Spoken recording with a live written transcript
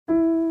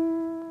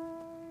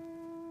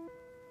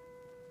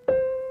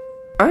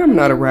I am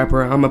not a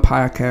rapper, I'm a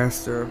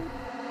podcaster.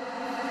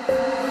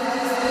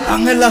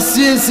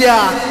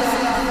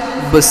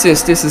 But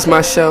since this is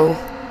my show,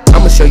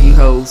 I'ma show you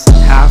hoes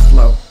how I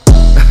flow.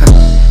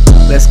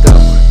 Let's go.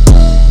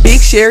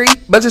 Big Sherry,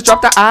 but just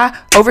dropped the I.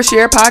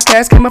 Overshare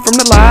podcast came up from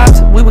the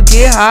lives. We would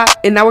get hot,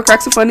 and now we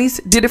crack some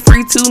funnies. Did it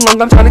free too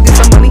long, I'm trying to get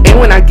some money.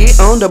 And when I get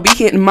on, don't be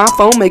hitting my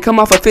phone. May come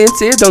off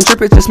offensive, don't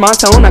trip, it's just my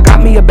tone. I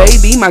got me a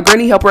baby, my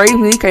granny helped raise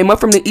me. Came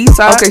up from the east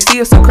side, okay, see,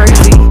 it's so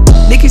crazy.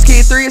 Nikki's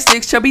kid 3 and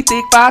 6, chubby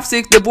thick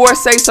 5'6".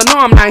 Divorce say, so no,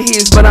 I'm not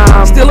his, but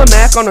I'm still a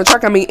Mac on the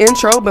track. I mean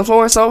intro, been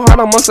flowing so hard,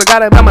 I almost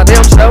forgot about my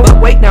damn show.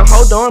 But wait, now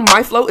hold on,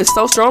 my flow is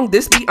so strong.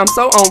 This beat I'm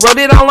so on, wrote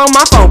it all on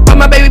my phone. But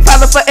my baby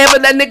father forever,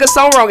 that nigga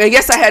so wrong. And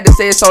yes, I had to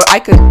say it so I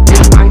could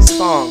get my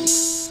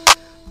songs.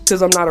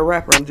 Cause I'm not a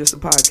rapper, I'm just a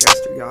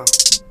podcaster, y'all.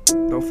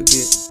 Don't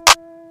forget.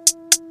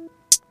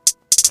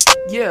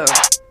 Yeah.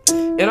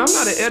 And I'm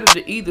not an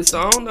editor either, so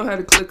I don't know how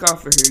to click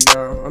off of here,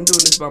 y'all. I'm doing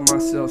this by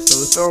myself,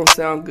 so if it don't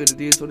sound good,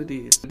 it is what it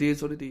is. It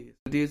is what it is.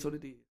 It is what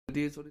it is. It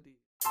is what it is.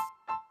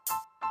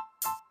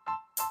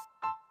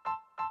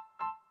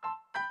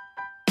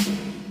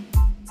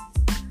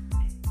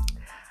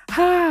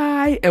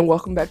 Hi, and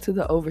welcome back to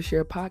the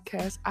Overshare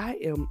podcast. I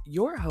am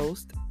your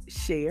host,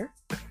 Cher.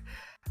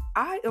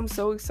 I am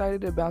so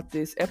excited about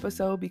this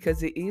episode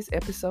because it is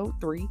episode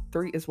 3.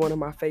 3 is one of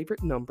my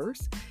favorite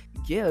numbers.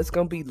 Yeah, it's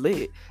going to be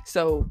lit.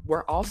 So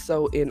we're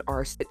also in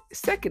our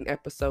second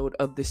episode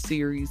of the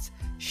series,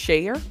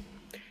 Share.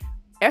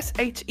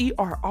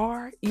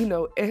 SHERR. You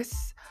know,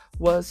 S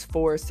was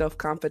for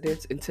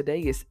self-confidence, and today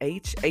is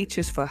H. H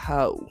is for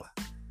hoe.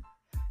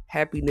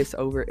 Happiness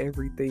over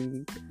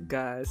everything,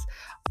 guys.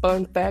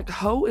 Fun fact,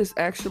 hoe is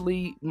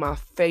actually my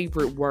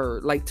favorite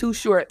word. Like, too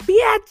short,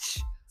 bitch.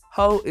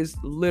 Hoe is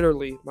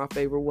literally my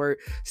favorite word.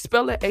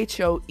 Spell it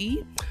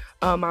H-O-E.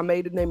 My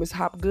maiden name is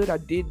Hopgood. I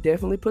did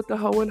definitely put the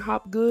hoe in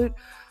Hopgood.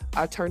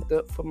 I turned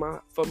up for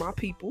my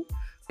people.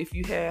 If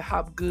you had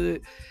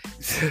Hopgood,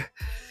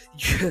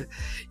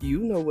 you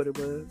know what it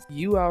was.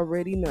 You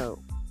already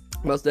know.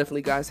 Most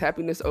definitely, guys,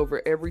 happiness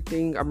over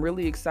everything. I'm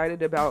really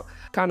excited about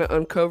kind of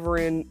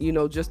uncovering,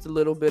 just a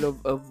little bit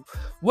of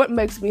what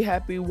makes me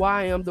happy,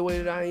 why I am the way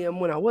that I am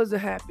when I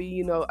wasn't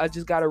happy. I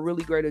just got a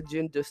really great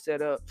agenda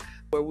set up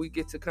where we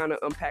get to kind of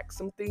unpack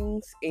some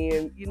things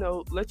and,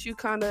 let you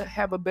kind of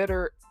have a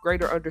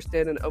greater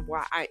understanding of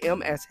why I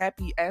am as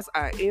happy as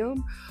I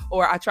am,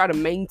 or I try to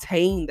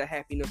maintain the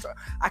happiness, or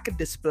I could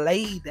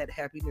display that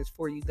happiness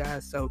for you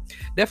guys. So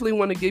definitely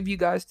want to give you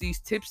guys these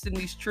tips and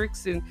these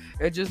tricks and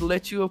just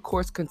let you, of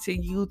course,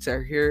 continue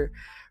to hear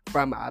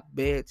from a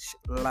bitch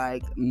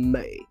like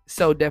me.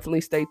 So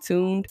definitely stay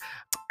tuned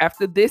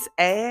after this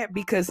ad,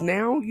 because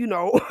now,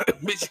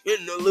 bitch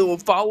getting a little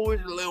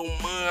followers, a little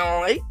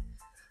money.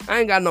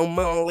 I ain't got no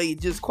money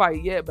just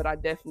quite yet, but I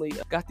definitely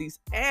got these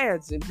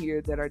ads in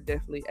here that are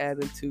definitely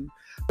adding to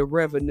the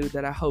revenue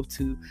that I hope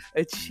to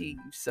achieve.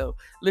 So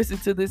listen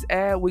to this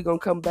ad. We're going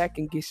to come back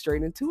and get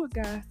straight into it,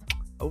 guys.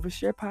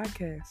 Overshare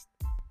podcast.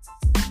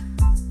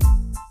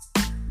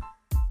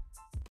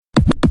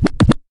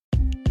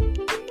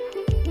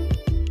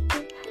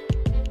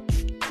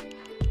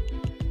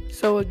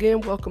 So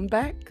again, welcome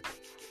back,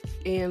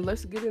 and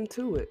let's get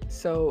into it.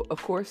 So,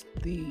 of course,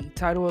 the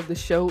title of the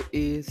show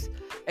is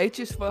H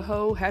is for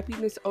hoe,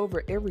 happiness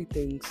over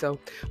everything. So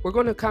we're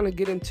going to kind of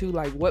get into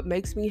like what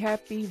makes me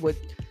happy, what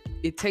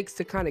it takes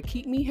to kind of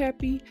keep me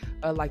happy,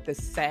 like the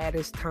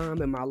saddest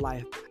time in my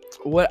life,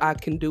 what I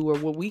can do or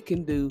what we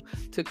can do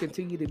to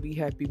continue to be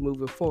happy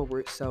moving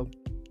forward. So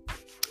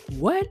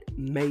what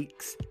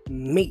makes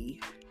me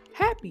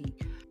happy?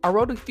 I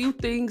wrote a few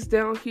things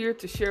down here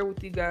to share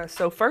with you guys.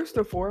 So first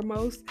and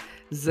foremost,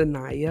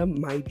 Zanaya,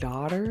 my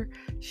daughter,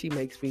 she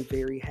makes me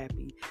very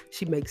happy.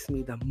 She makes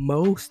me the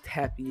most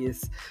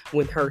happiest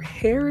when her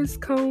hair is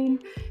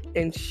combed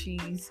and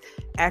she's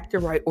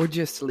acting right or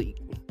just sleep.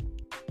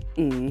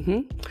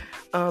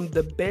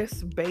 The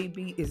best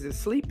baby is a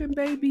sleeping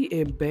baby,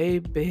 and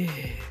baby,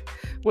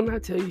 when I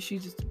tell you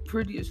she's just the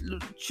prettiest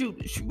little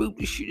cutest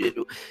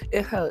little,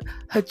 and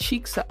her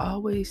cheeks are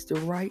always the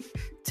right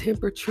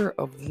temperature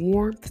of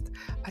warmth.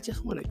 I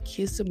just want to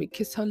kiss them and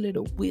kiss her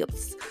little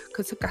whips,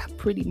 because I got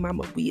pretty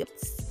mama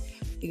whips.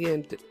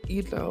 And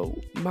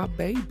my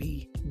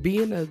baby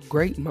being a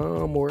great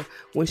mom, or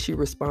when she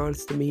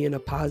responds to me in a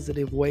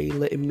positive way,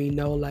 letting me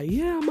know like,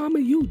 yeah, mama,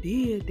 you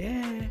did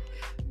that,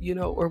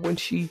 or when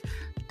she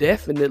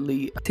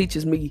definitely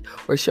teaches me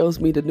or shows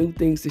me the new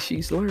things that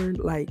she's learned.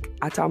 Like,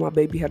 I taught my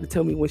baby how to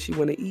tell me when she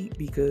want to eat,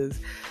 because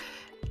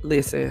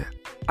listen,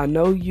 I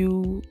know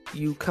you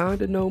kind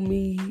of know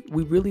me.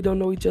 We really don't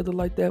know each other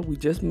like that. We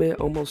just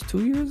met almost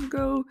 2 years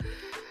ago.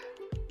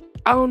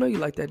 I don't know you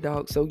like that,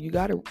 dog. So you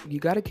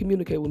gotta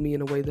communicate with me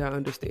in a way that I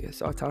understand.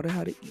 So I taught her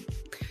how to eat.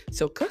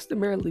 So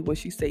customarily, when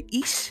she say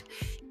ish,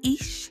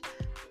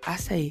 I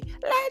say,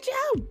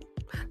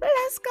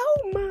 let's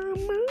go,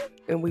 mama.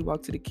 And we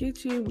walk to the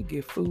kitchen. We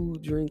get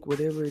food, drink,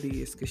 whatever it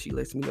is, because she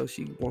lets me know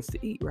she wants to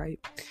eat, right?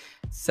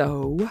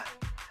 So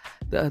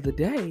the other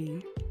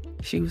day,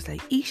 She was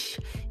like, "Eesh,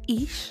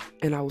 eesh,"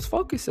 and I was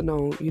focusing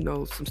on,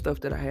 some stuff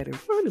that I had in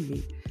front of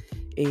me,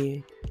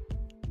 and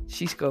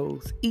she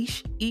goes,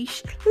 "Eesh,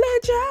 eesh,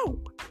 let go,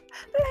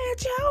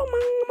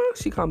 mama."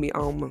 She called me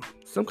Alma,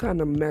 some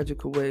kind of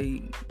magical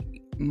way.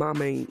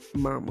 Mama ain't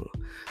mama,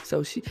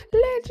 so she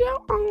let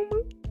go,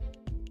 Alma.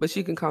 But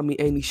she can call me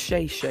Annie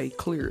Shay Shay,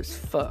 clear as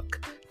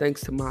fuck,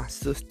 thanks to my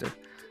sister.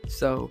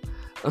 So,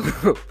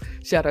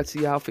 shout out to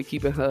y'all for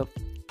keeping her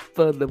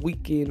for the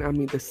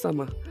weekend, the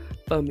summer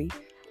for me.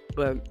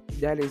 But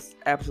that is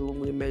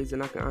absolutely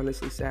amazing. I can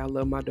honestly say I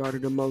love my daughter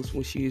the most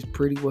when she is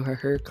pretty with her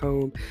hair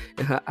combed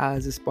and her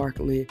eyes are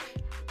sparkling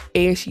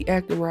and she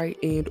acting right,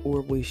 and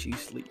or when she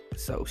sleep.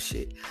 So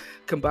shit,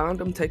 combine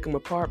them, take them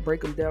apart,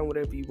 break them down,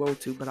 whatever you want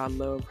to, but I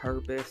love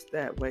her best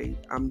that way.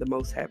 I'm the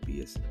most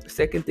happiest. The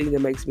second thing that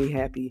makes me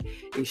happy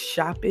is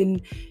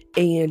shopping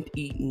and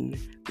eating.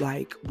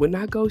 Like when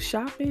I go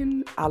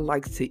shopping, I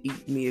like to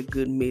eat me a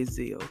good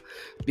meal,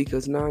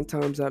 because 9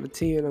 times out of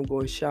 10 I'm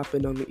going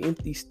shopping on an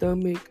empty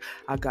stomach.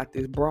 I got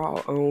this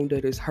bra on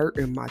that is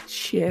hurting my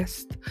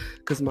chest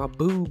because my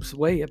boobs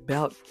weigh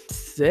about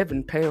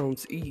 7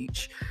 pounds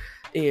each,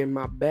 and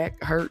my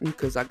back hurting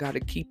because I got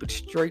to keep it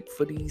straight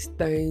for these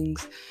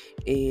things,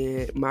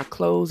 and my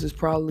clothes is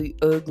probably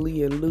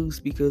ugly and loose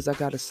because I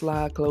got to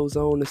slide clothes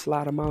on and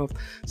slide them off.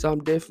 So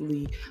I'm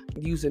definitely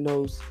using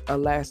those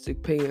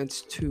elastic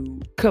pants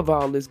to cover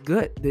all this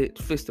gut that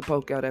fits to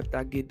poke out after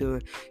I get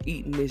done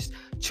eating this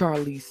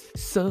Charlie's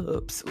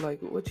subs.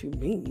 Like, what you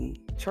mean?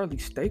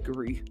 Charlie's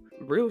Steakery.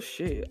 Real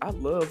shit. I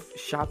love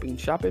shopping.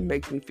 Shopping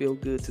makes me feel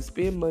good. To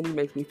spend money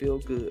makes me feel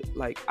good.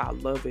 Like, I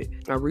love it.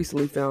 I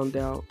recently found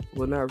out,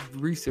 well, not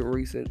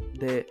recent,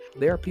 that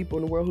there are people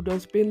in the world who don't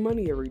spend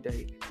money every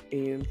day.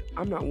 And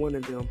I'm not one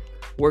of them.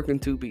 Working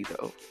to be,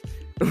 though.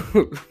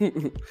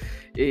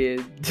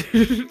 And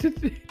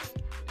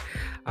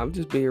I'm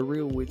just being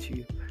real with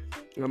you.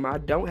 I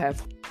don't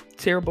have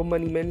terrible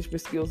money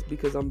management skills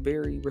because I'm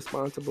very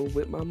responsible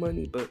with my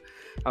money, but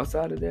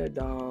outside of that,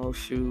 dog,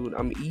 shoot,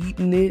 I'm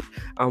eating it,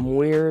 I'm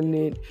wearing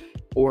it,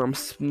 or I'm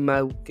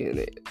smoking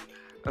it.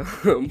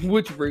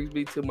 Which brings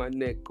me to my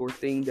next or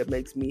thing that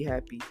makes me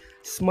happy: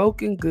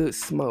 smoking good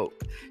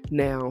smoke.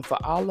 Now, for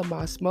all of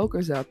my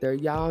smokers out there,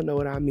 y'all know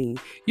what I mean.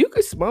 You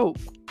can smoke,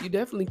 you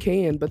definitely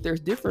can, but there's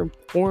different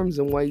forms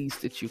and ways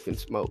that you can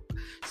smoke.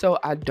 So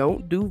I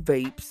don't do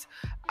vapes.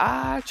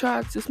 I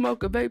tried to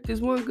smoke a vape this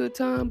one good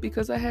time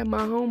because I had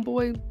my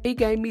homeboy. He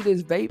gave me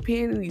this vape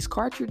pen and these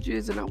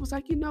cartridges, and I was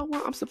like, you know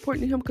what? I'm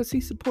supporting him because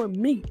he supported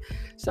me.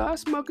 So I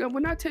smoked, and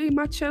when I tell you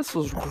my chest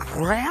was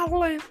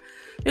rattling,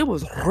 it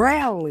was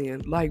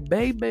rattling like,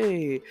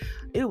 baby.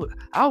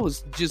 I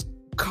was just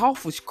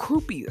cough was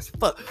croupy as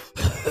fuck.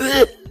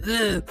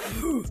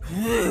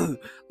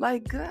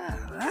 Like,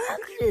 God.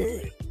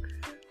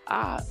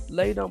 I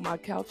laid on my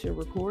couch and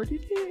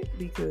recorded it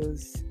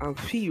because I'm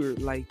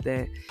feared like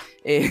that.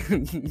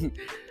 And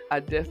I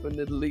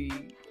definitely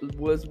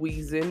was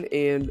wheezing,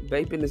 and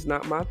vaping is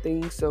not my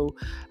thing. So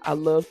I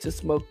love to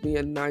smoke me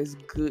a nice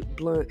good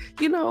blunt.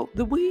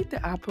 The weed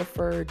that I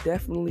prefer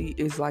definitely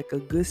is like a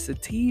good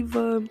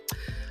sativa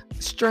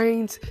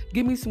strains.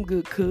 Give me some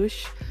good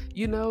kush.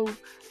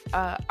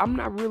 I'm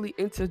not really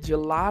into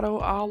gelato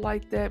all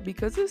like that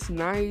because it's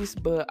nice,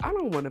 but I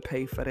don't want to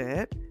pay for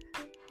that.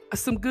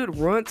 Some good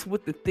runts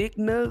with the thick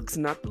nugs,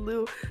 not the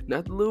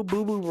little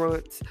boo-boo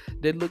runts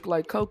that look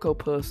like Cocoa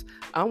Puffs.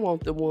 I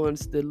want the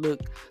ones that look,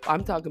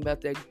 I'm talking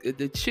about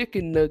the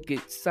chicken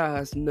nugget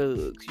size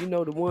nugs.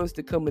 The ones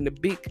that come in the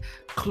big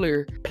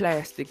clear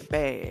plastic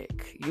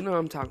bag. You know what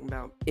I'm talking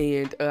about.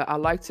 And I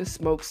like to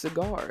smoke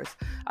cigars.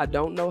 I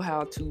don't know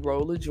how to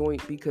roll a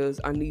joint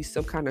because I need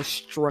some kind of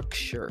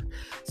structure.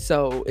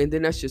 So, and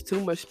then that's just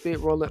too much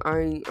spit rolling.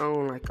 I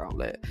don't like all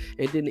that.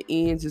 And then the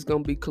ends is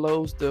gonna be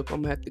closed up.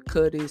 I'm gonna have to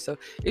cut it. So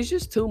it's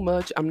just too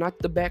much. I'm not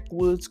the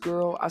backwoods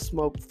girl. I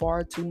smoke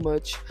far too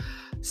much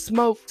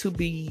smoke to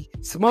be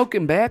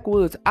smoking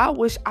backwoods. I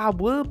wish I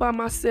would buy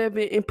my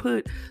 7 and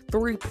put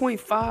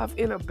 3.5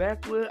 in a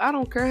backwood. I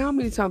don't care how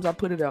many times I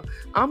put it out.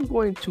 I'm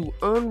going to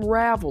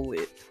unravel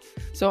it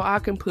so I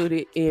can put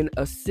it in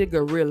a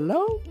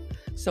cigarillo,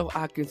 so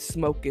I can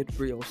smoke it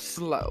real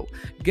slow.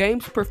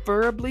 Games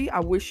preferably.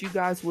 I wish you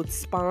guys would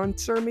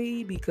sponsor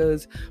me,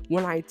 because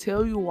when I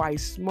tell you I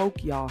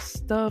smoke y'all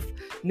stuff,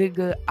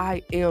 nigga,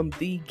 I am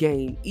the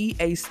game.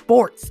 EA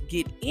Sports,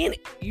 get in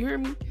it. You hear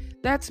me?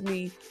 That's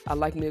me. I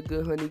like me a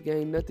good honey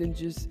game.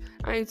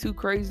 I ain't too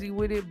crazy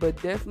with it,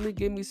 but definitely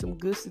give me some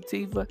good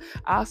sativa.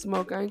 I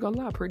smoke, I ain't gonna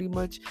lie, pretty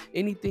much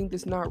anything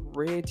that's not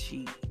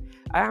Reggie.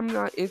 I'm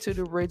not into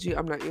the Reggie.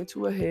 I'm not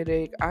into a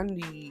headache. I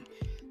need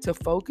to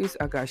focus.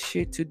 I got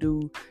shit to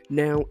do.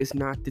 Now is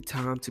not the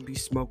time to be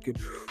smoking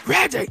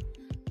Reggie.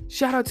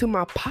 Shout out to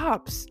my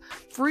pops.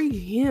 Free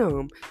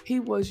him. He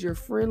was your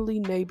friendly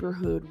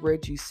neighborhood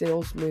Reggie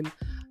salesman.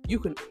 You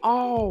can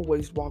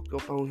always walk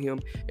up on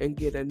him and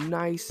get a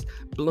nice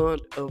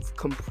blunt of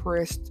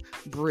compressed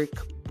brick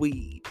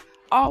weed.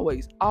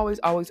 Always, always,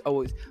 always,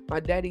 always.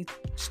 My daddy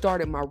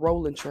started my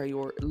rolling tray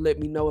or let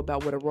me know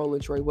about what a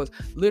rolling tray was.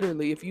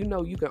 Literally, if you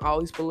know, you can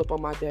always pull up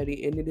on my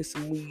daddy and it is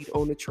some weed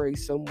on the tray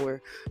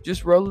somewhere.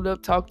 Just roll it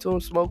up, talk to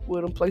him, smoke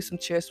with him, play some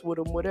chess with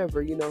him,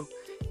 whatever,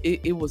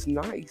 It was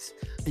nice.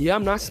 Yeah,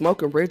 I'm not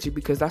smoking Reggie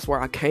because that's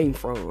where I came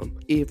from.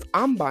 If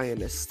I'm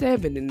buying a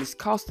 7 and it's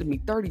costing me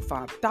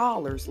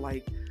 $35,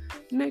 like,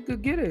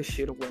 nigga, get that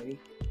shit away.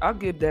 I'll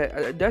give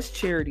that. That's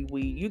charity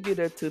weed. You give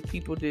that to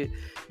people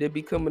that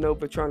be coming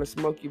over trying to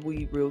smoke your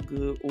weed real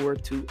good, or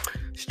to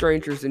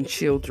strangers and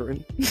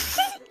children.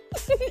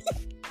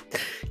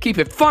 Keep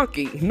it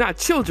funky, not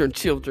children.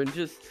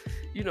 Just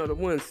the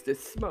ones that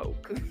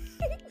smoke.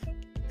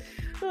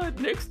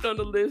 Next on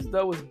the list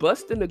though is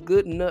busting a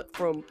good nut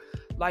from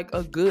like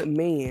a good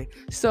man.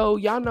 So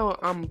y'all know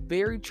I'm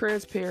very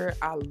transparent.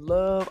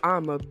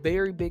 I'm a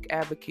very big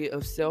advocate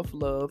of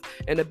self-love,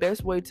 and the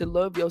best way to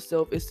love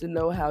yourself is to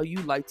know how you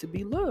like to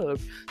be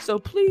loved. So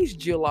please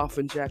jill off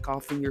and jack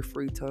off in your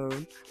free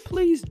time.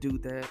 Please do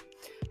that.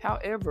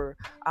 However,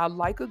 I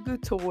like a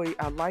good toy.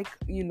 I like,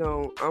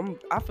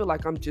 I feel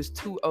like I'm just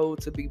too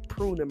old to be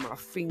pruning my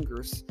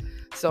fingers.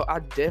 So I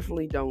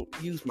definitely don't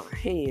use my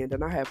hand,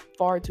 and I have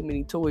far too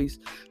many toys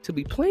to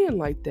be playing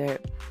like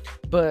that.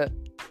 But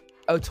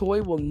a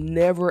toy will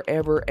never,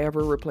 ever,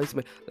 ever replace a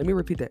man. Let me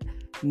repeat that.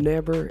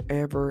 Never,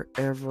 ever,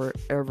 ever,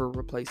 ever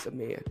replace a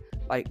man.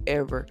 Like,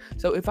 ever.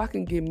 So if I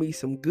can give me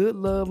some good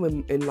love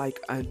and like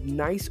a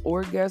nice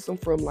orgasm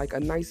from like a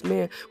nice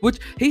man, which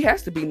he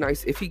has to be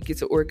nice if he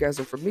gets an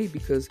orgasm from me,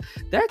 because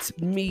that's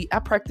me. I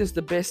practice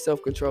the best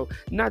self-control.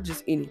 Not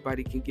just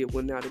anybody can get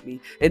one out of me.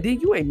 And then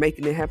you ain't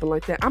making it happen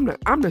like that.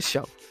 I'm the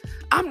show.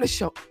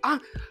 I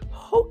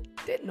hope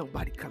that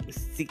nobody come to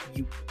see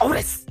you.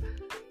 Otis,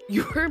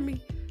 you heard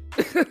me?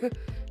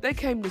 They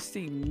came to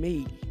see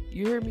me.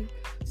 You hear me?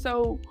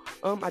 So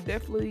I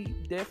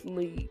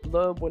definitely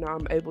love when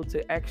I'm able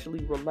to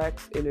actually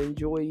relax and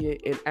enjoy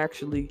it and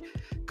actually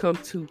come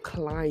to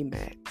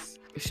climax.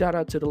 Shout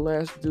out to the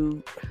last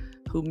dude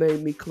who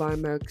made me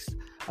climax.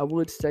 I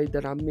would say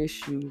that I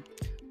miss you,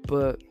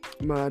 but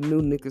my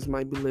new niggas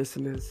might be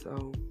listening,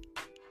 so.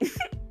 And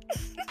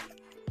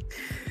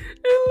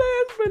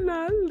last but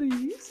not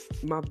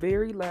least, my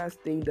very last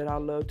thing that I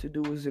love to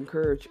do is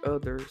encourage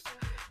others.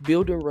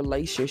 Building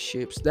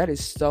relationships. That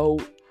is so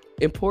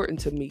important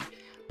to me.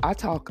 I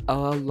talk a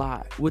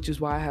lot, which is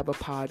why I have a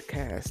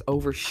podcast,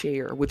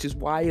 Overshare, which is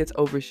why it's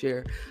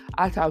Overshare.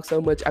 I talk so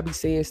much. I be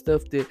saying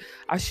stuff that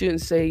I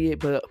shouldn't say it,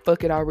 but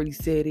fuck it, I already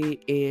said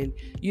it, and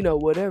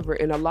whatever.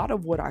 And a lot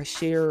of what I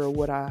share or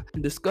what I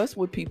discuss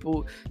with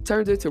people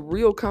turns into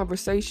real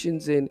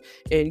conversations and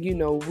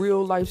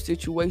real life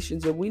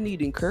situations, and we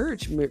need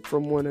encouragement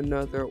from one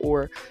another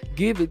or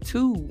give it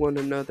to one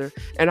another.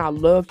 And I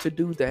love to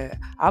do that.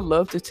 I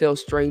love to tell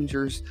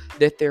strangers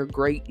that they're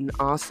great and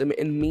awesome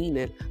and mean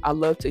it. I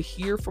love to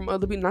hear from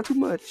other people. Not too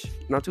much,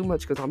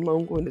 because I'm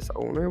long-winded. So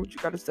I don't know what you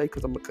got to say,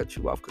 because I'm going to cut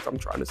you off because I'm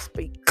trying to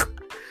speak.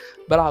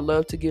 But I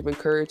love to give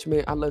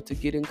encouragement. I love to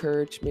get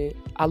encouragement.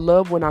 I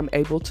love when I'm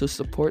able to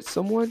support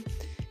someone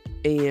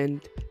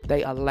and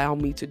they allow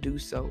me to do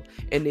so.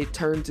 And it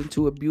turns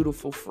into a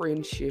beautiful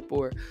friendship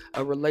or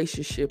a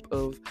relationship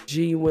of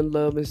genuine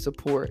love and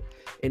support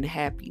and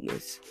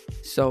happiness.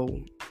 So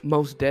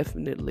most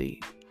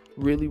definitely,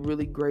 really,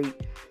 really great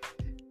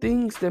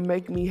things that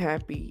make me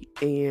happy,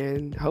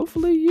 and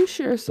hopefully you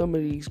share some of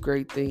these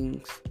great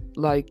things,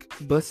 like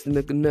busting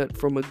a nut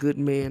from a good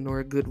man or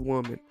a good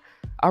woman.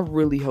 I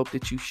really hope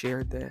that you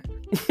shared that.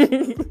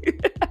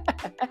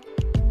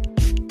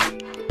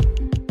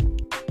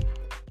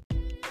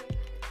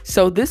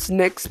 So this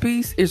next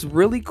piece is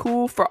really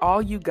cool for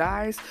all you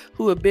guys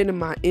who have been in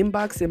my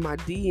inbox and my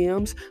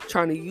DMs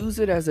trying to use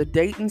it as a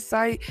dating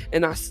site,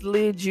 and I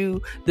slid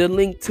you the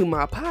link to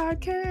my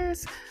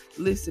podcast.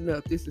 Listen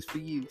up, this is for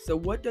you. So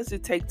what does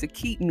it take to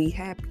keep me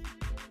happy?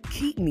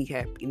 Keep me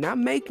happy. Not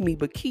make me,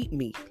 but keep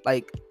me,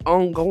 like,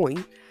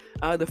 ongoing.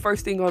 The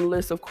first thing on the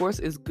list, of course,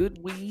 is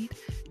good weed,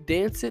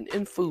 dancing,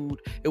 and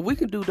food. If we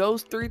can do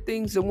those 3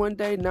 things in one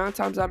day, 9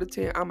 times out of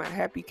 10, I'm a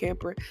happy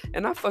camper.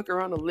 And I fuck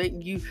around and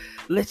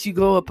let you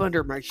go up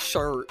under my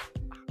shirt.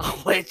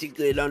 I'll let you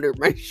get under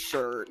my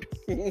shirt.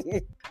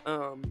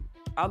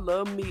 I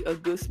love me a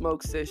good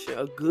smoke session,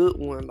 a good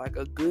one, like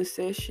a good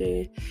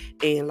session,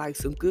 and like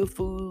some good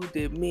food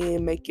that,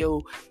 man, make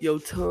your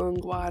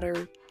tongue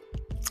water,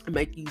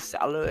 make you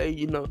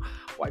salivate,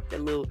 wipe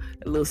that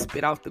little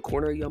spit off the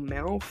corner of your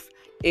mouth.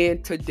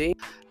 And to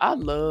dance, I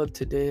love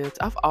to dance.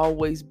 I've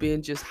always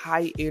been just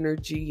high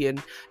energy,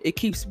 and it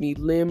keeps me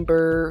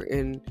limber,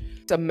 and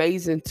it's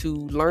amazing to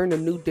learn a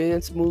new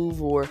dance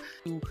move or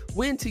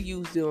when to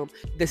use them,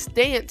 the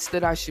stance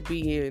that I should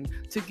be in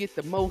to get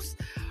the most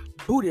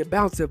booty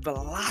bouncing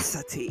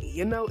velocity.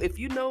 If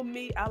you know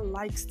me, I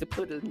likes to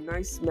put a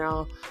nice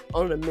smile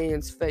on a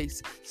man's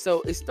face.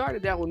 So it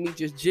started out with me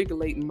just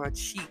jiggling my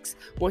cheeks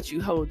once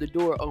you hold the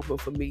door open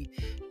for me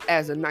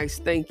as a nice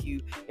thank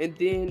you. And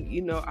then,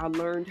 I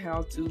learned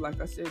how to,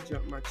 like I said,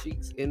 jump my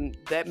cheeks. And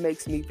that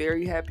makes me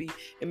very happy.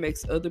 It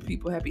makes other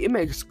people happy. It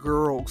makes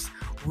girls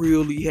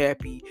really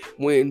happy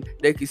when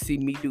they can see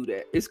me do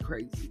that. It's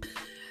crazy.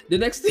 The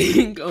next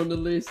thing on the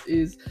list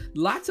is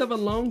lots of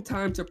alone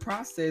time to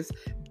process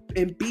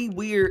and be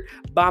weird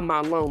by my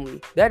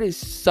lonely. That is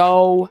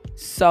so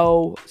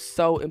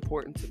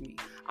important to me.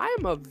 I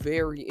am a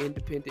very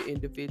independent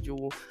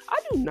individual. I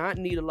do not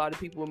need a lot of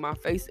people in my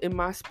face, in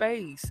my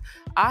space.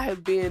 I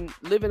have been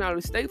living out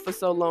of state for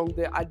so long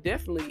that I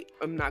definitely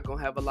am not going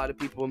to have a lot of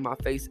people in my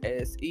face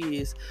as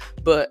is.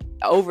 But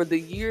over the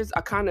years,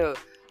 I kind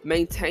of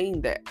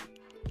maintained that.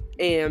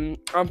 And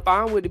I'm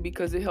fine with it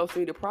because it helps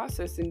me to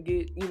process and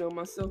get,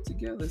 myself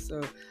together.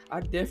 So I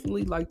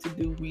definitely like to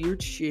do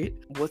weird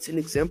shit. What's an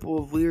example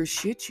of weird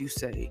shit, you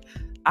say?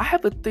 I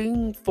have a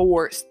thing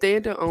for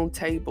standing on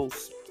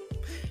tables.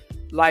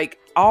 Like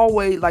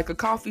always, like a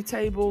coffee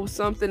table,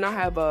 something. I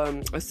have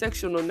a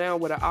sectional now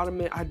with an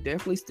ottoman. I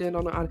definitely stand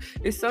on the ottoman.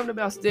 It's something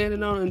about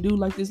standing on it and do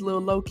like this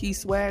little low-key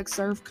swag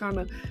surf, kind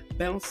of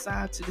bounce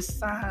side to the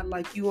side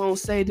like you on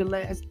Say the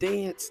Last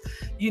Dance,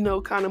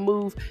 kind of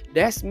move.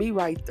 That's me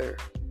right there.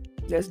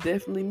 That's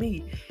definitely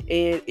me.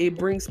 And it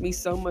brings me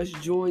so much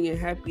joy and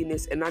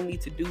happiness, and I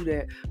need to do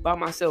that by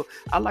myself.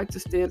 I like to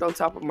stand on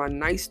top of my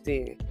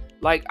nightstand.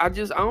 Like, I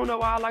don't know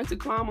why I like to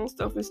climb on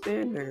stuff and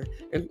stand there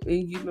and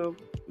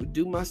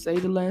do my Say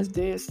the Last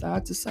Dance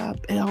side to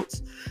side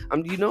bounce.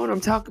 You know what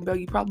I'm talking about.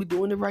 You're probably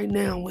doing it right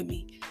now with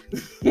me.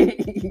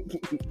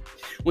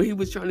 When he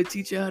was trying to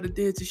teach her how to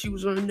dance and she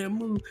was on that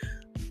move.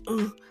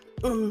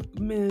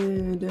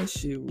 Man, that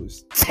shit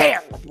was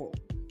terrible.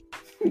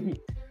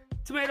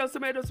 Tomatoes.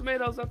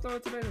 I'm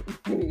throwing tomatoes.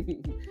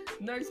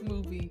 Nice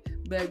movie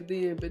back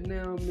then, but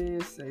now,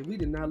 man, say we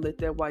did not let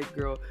that white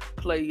girl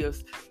play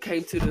us.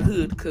 Came to the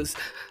hood, cause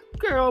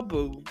girl,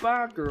 boo,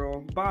 bye,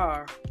 girl,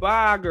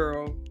 bye,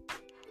 girl.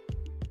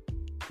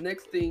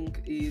 Next thing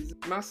is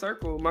my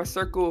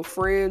circle of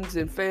friends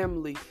and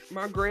family.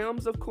 My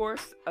grams, of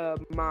course,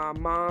 my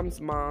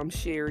mom's mom,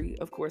 Sherry,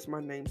 of course, my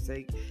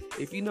namesake.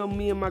 If you know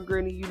me and my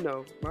granny, you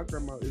know my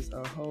grandma is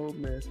a whole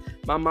mess.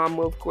 My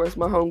mama, of course,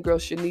 my homegirl,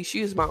 Shanice,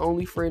 she is my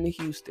only friend in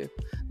Houston.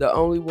 The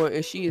only one,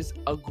 and she is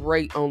a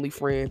great only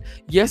friend.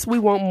 Yes, we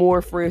want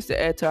more friends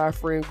to add to our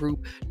friend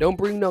group.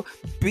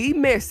 Be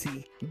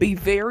messy. Be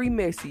very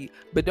messy,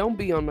 but don't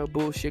be on no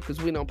bullshit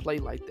because we don't play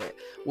like that.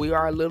 We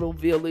are a little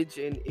village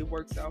and it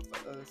works out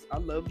for us. I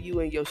love you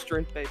and your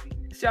strength, baby.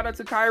 Shout out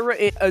to Kyra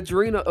and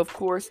Adrena, of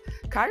course.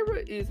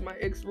 Kyra is my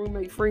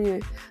ex-roommate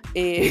friend,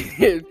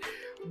 and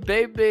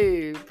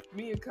baby,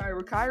 me and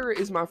Kyra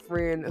is my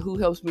friend who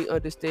helps me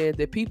understand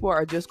that people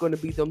are just going to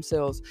be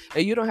themselves,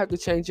 and you don't have to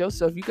change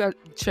yourself. You got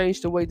to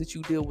change the way that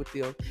you deal with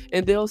them,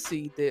 and they'll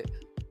see that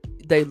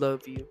they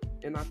love you.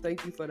 And I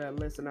thank you for that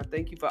lesson. I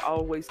thank you for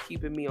always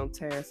keeping me on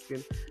task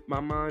and my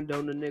mind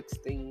on the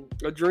next thing.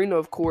 Adrena,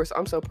 of course,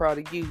 I'm so proud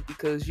of you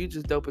because you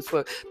just dope as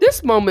fuck.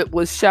 This moment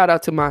was shouting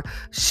out to my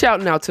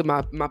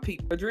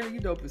people. Adrena, you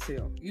dope as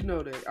hell. You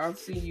know that. I've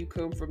seen you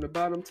come from the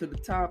bottom to the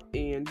top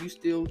and you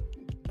still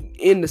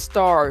in the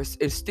stars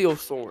and still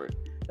soaring.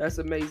 That's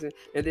amazing.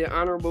 And then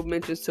honorable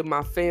mentions to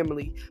my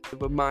family.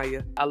 But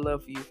Maya, I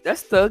love you.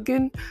 That's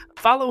thuggin'.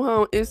 Follow her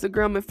on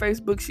Instagram and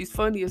Facebook. She's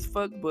funny as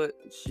fuck, but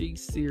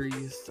she's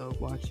serious, so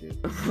watch it.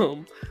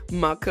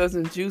 My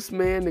cousin Juice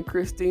Man and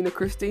Christina.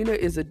 Christina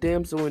is a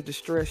damsel in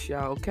distress,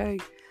 y'all, okay?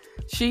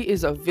 She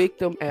is a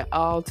victim at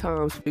all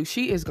times.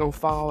 She is gonna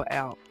fall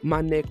out.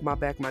 My neck, my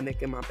back, my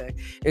neck, and my back.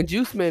 And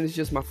Juice Man is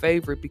just my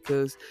favorite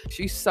because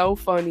she's so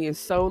funny and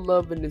so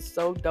loving and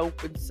so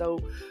dope and so...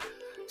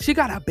 She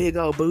got a big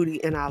old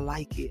booty, and I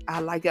like it.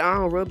 I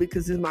don't rub it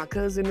because it's my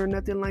cousin or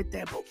nothing like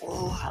that, but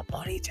her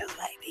booty just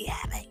make me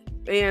happy.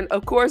 And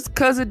of course,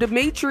 cousin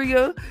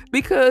Demetria,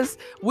 because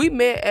we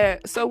met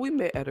at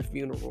a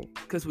funeral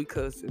because we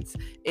cousins.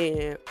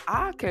 And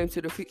I came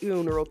to the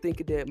funeral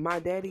thinking that my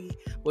daddy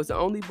was the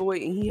only boy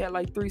and he had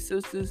like 3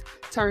 sisters.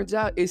 Turns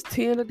out it's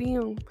 10 of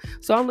them.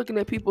 So I'm looking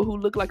at people who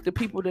look like the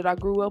people that I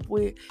grew up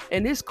with,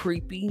 and it's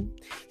creepy,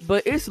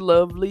 but it's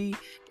lovely.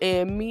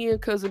 And me and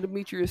cousin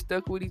Demetria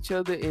stuck with each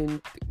other, and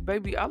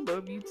baby, I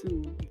love you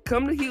too.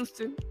 Come to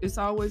Houston. It's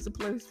always a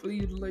place for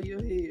you to lay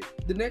your head.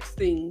 The next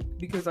thing,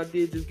 because I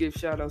did just give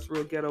shout outs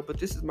real ghetto, but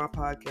this is my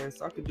podcast,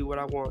 so I can do what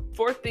I want.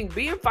 4th thing,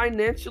 being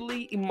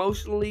financially,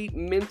 emotionally,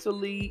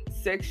 mentally,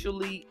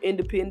 sexually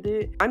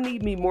independent. I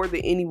need me more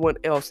than anyone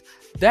else.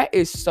 That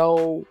is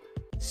so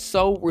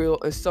real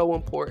and so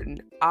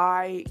important.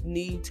 I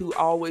need to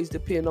always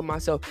depend on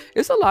myself.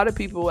 It's a lot of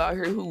people out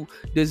here who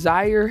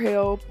desire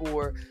help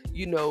or,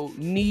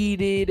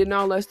 need it and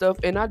all that stuff.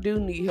 And I do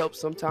need help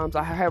sometimes.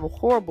 I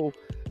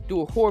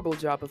do a horrible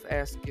job of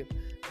asking.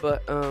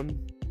 But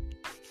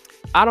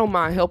I don't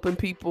mind helping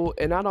people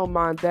and I don't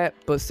mind that,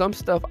 but some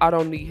stuff I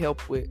don't need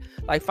help with.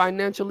 Like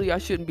financially, I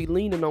shouldn't be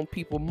leaning on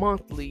people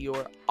monthly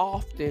or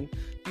often,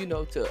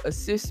 to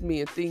assist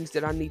me in things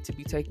that I need to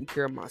be taking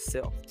care of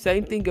myself.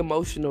 Same thing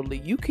emotionally.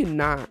 You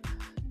cannot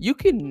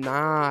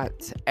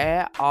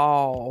at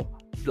all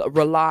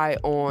rely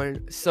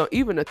on some.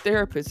 Even the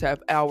therapists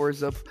have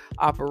hours of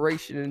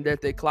operation and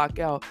that they clock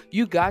out.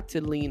 You got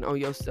to lean on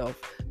yourself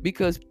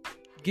because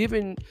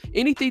giving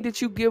anything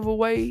that you give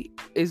away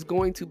is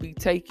going to be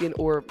taken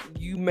or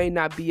you may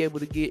not be able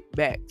to get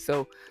back.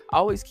 So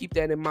always keep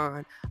that in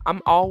mind.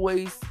 I'm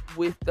always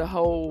with the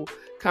whole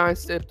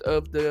concept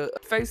of the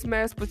face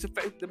mask. Put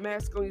the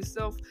mask on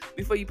yourself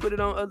before you put it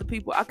on other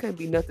people. I can't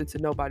be nothing to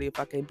nobody if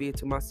I can't be it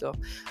to myself.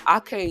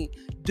 I can't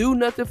do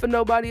nothing for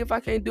nobody if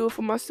I can't do it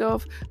for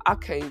myself. I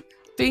can't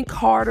think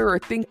harder or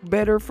think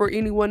better for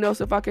anyone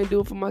else if I can do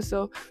it for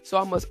myself. So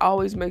I must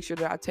always make sure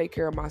that I take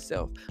care of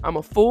myself. I'm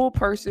a full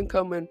person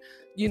coming,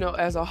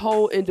 as a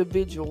whole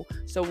individual.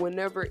 So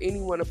whenever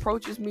anyone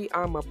approaches me,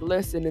 I'm a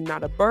blessing and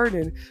not a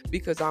burden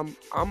because I'm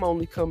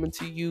only coming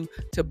to you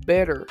to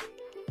better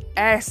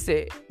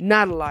asset,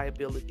 not a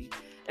liability.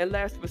 And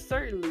last but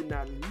certainly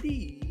not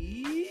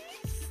least,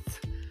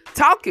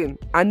 talking.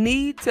 I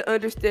need to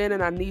understand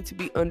and I need to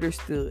be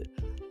understood.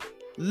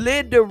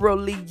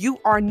 Literally, you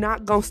are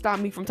not gonna stop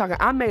me from talking.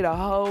 I made a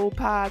whole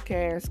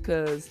podcast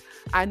because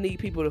I need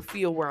people to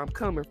feel where I'm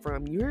coming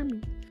from. You hear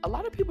me? A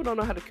lot of people don't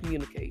know how to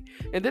communicate,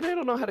 and then they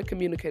don't know how to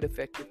communicate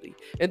effectively,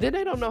 and then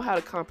they don't know how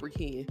to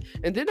comprehend,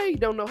 and then they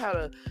don't know how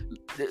to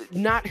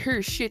not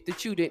hear shit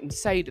that you didn't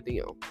say to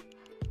them.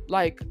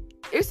 Like,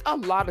 it's a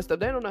lot of stuff.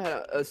 They don't know how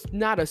to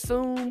not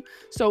assume.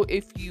 So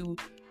if you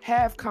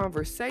have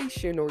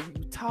conversation or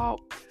you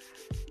talk,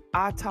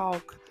 I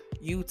talk,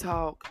 you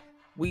talk,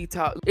 we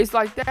talk. It's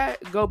like that.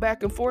 Go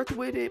back and forth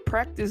with it.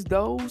 Practice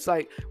those.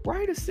 Like,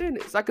 write a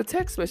sentence, like a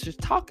text message,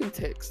 talking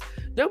text.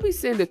 Don't be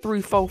sending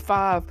 3, 4,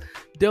 5,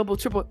 double,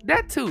 triple.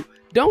 That too.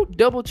 Don't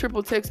double,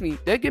 triple text me.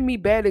 That give me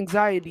bad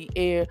anxiety,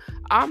 and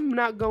I'm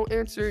not gonna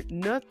answer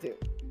nothing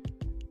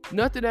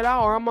at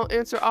all, or I'm gonna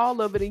answer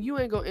all of it and you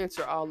ain't gonna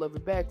answer all of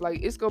it back.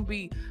 Like, it's gonna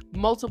be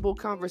multiple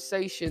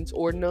conversations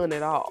or none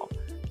at all.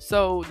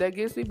 So that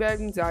gives me bad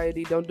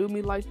anxiety. Don't do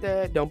me like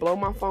that. Don't blow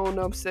my phone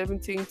up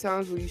 17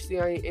 times when you see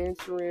I ain't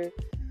answering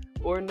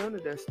or none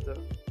of that stuff.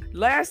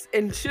 Last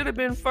and should have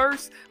been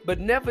first, but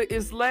never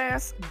is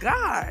last,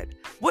 God.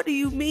 What do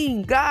you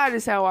mean? God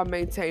is how I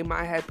maintain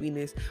my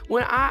happiness.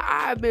 When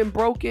I've been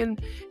broken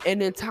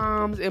and in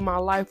times in my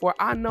life where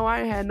I know I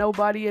ain't had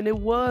nobody and it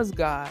was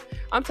God.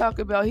 I'm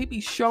talking about he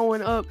be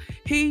showing up.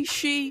 He,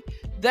 she,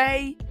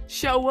 they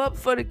show up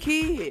for the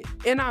kid.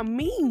 And I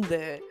mean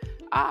that.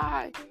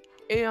 I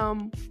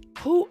am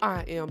who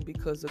I am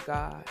because of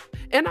God.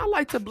 And I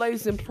like to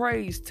blaze and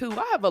praise too.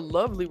 I have a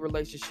lovely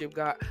relationship,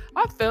 God.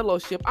 I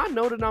fellowship. I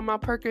know that I'm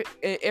not perfect.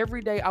 And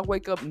every day I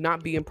wake up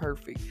not being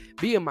perfect,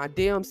 being my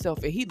damn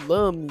self. And he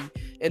loved me.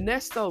 And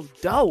that's so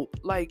dope.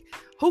 Like,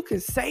 who can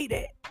say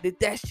that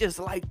that's just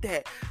like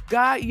that?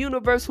 God,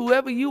 universe,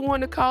 whoever you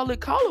want to call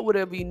it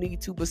whatever you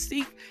need to. But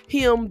seek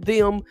him,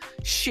 them,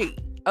 she.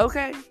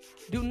 Okay?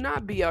 Do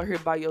not be out here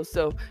by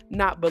yourself,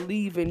 not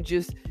believing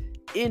just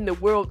in the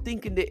world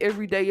thinking that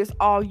every day is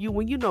all you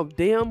when you know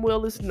damn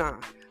well it's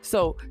not.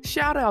 So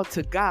shout out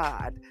to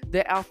God,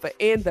 the Alpha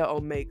and the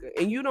Omega.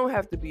 And you don't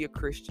have to be a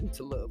Christian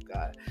to love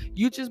God.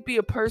 You just be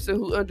a person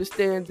who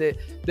understands that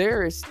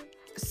there is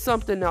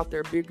something out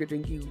there bigger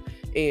than you,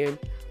 and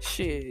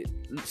shit,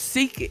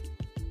 seek it.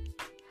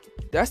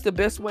 That's the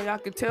best way I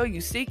could tell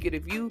you. Seek it.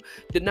 If you,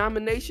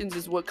 denominations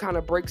is what kind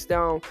of breaks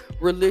down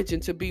religion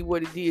to be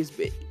what it is,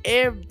 but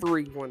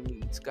everyone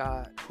needs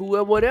God.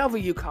 Whoever, whatever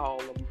you call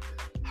them,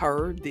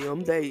 her,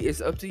 them, they,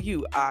 it's up to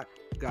you.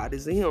 God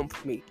is a him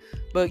for me.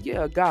 But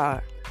yeah,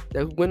 God.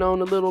 That went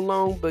on a little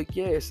long, but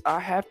yes, I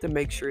have to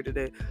make sure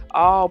that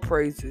all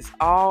praises,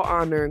 all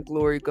honor and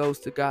glory goes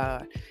to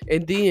God,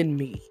 and then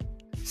me.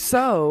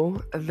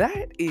 So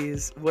that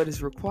is what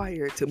is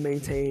required to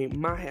maintain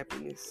my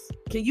happiness.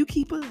 Can you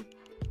keep up?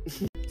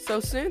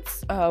 So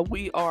since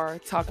we are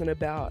talking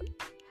about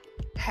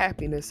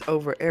happiness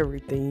over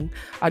everything,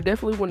 I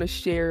definitely want to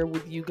share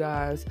with you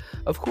guys,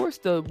 of course,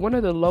 one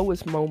of the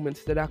lowest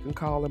moments that I can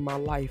call in my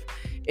life,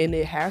 and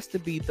it has to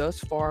be thus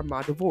far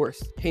my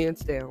divorce,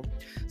 hands down.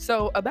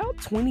 So about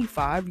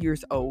 25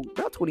 years old,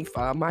 about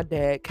 25, my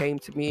dad came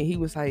to me and he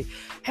was like,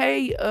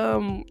 hey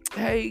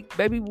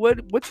baby,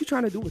 what you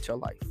trying to do with your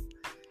life?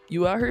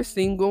 You out here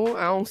single.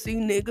 I don't see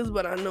niggas,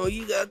 but I know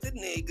you got the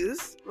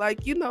niggas. Like,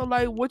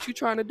 like what you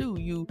trying to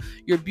do?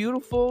 You're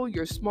beautiful,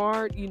 you're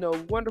smart,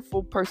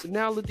 wonderful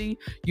personality.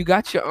 You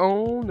got your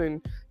own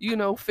and,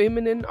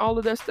 feminine, all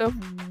of that stuff.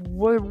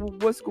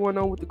 What's going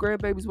on with the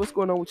grandbabies? What's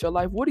going on with your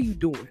life? What are you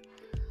doing?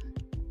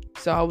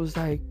 So I was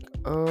like,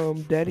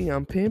 Daddy,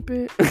 I'm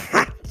pimping.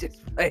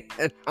 Just playing.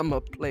 I'm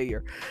a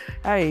player.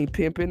 I ain't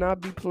pimping. I'll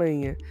be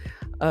playing.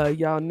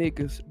 Y'all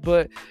niggas.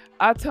 But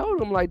I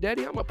told him, like,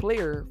 Daddy, I'm a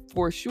player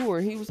for sure.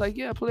 And he was like,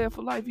 yeah, player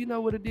for life. You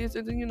know what it is.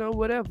 And then,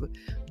 whatever.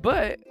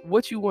 But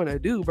what you want to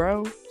do,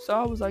 bro? So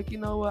I was like, you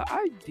know what?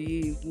 I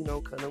did,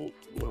 kind of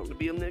want to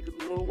be a nigga,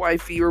 little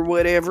wifey or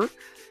whatever.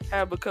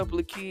 Have a couple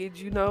of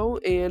kids, and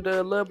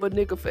love a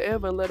nigga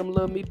forever and let him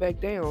love me back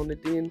down.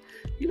 And then,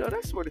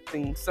 that sort of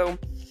thing. So,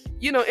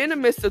 in the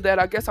midst of that,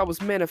 I guess I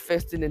was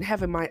manifesting and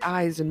having my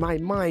eyes and my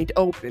mind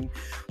open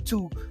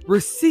to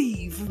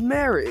receive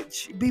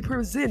marriage, be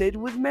presented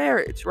with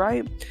marriage,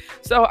 right?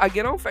 So I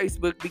get on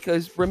Facebook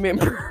because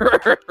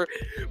remember,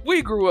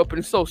 we grew up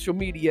in social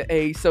media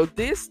age. So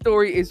this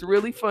story is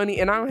really funny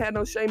and I don't have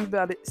no shame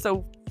about it.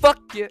 So fuck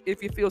you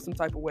if you feel some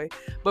type of way.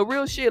 But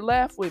real shit,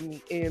 laugh with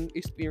me and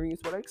experience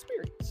what I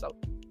experienced. So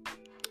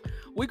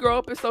we grow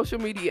up in social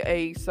media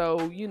age,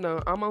 so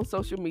I'm on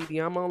social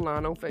media, I'm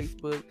online on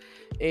Facebook,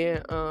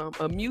 and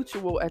a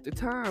mutual at the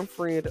time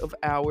friend of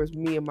ours,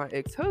 me and my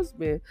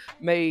ex-husband,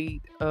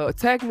 made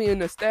tagged me in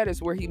the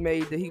status where he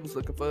made that he was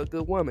looking for a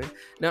good woman.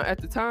 Now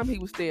at the time he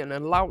was staying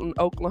in Lawton,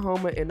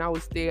 Oklahoma, and I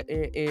was staying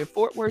in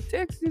Fort Worth,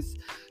 Texas.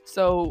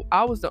 So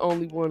I was the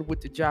only one with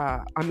the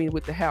job. I mean,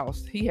 with the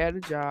house. He had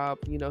a job.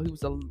 He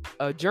was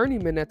a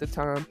journeyman at the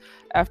time.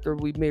 After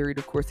we married,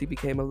 of course, he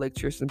became an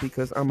electrician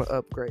because I'm an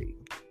upgrade.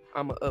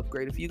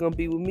 If you're gonna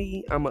be with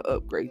me, I'm gonna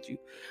upgrade you.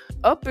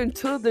 Up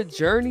until the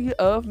journey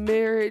of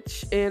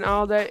marriage and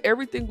all that,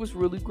 everything was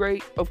really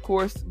great, of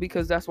course,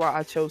 because that's why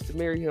I chose to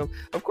marry him.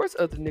 Of course,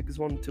 other niggas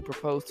wanted to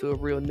propose to a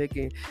real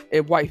nigga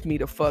and wife me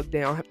the fuck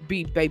down,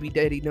 be baby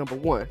daddy number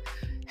one.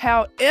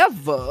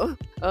 However,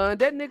 that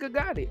nigga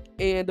got it.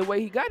 And the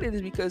way he got it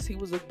is because he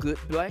was a good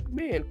black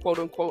man, quote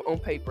unquote, on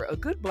paper. A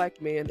good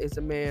black man is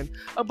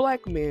a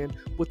black man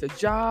with a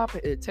job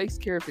that takes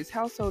care of his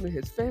household and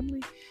his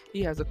family.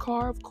 He has a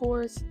car, of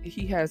course.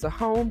 He has a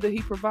home that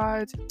he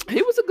provides.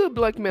 He was a good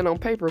black man on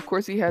paper. Of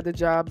course, he had the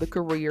job, the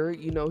career.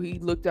 He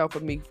looked out for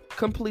me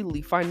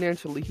completely.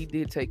 Financially, he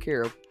did take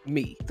care of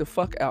me the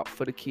fuck out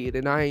for the kid.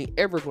 And I ain't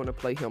ever going to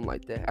play him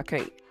like that. I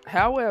can't.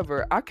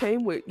 However, I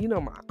came with,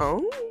 my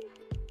own.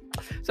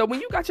 So when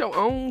you got your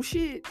own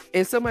shit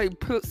and somebody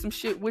put some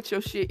shit with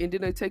your shit and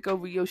then they take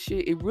over your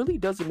shit, it really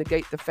doesn't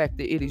negate the fact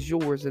that it is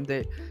yours and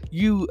that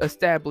you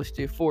established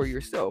it for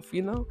yourself,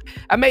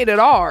 I made it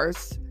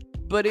ours,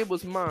 but it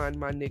was mine,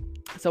 my nigga.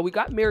 So we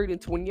got married in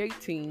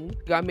 2018.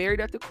 Got married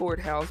at the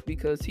courthouse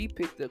because he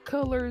picked the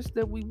colors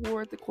that we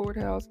wore at the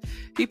courthouse.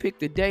 He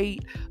picked the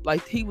date.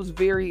 Like, he was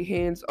very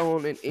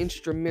hands-on and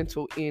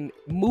instrumental in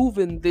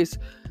moving this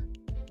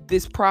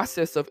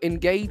process of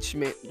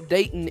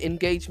dating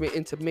engagement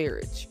into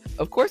marriage.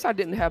 Of course, I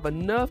didn't have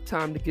enough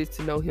time to get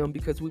to know him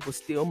because we would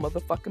still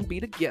motherfucking be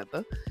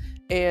together.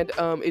 And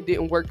it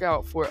didn't work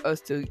out for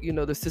us to,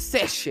 the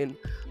succession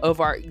of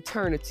our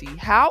eternity.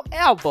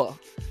 However,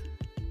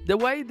 the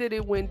way that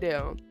it went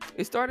down,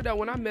 it started out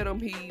when I met him,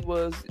 he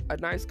was a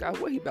nice guy.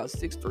 He about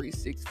 6'3",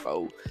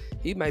 6'4".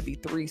 He might be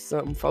 3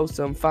 something, 4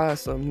 something, 5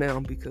 something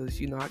now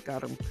because, I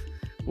got him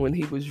when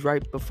he was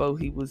right before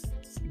he was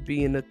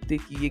being a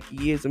thicky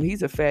icky-ism.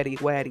 He's a fatty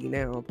watty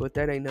now, but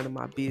that ain't none of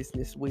my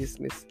business.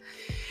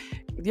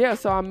 Yeah,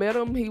 so I met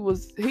him. He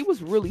was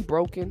really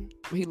broken.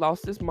 He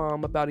lost his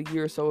mom about a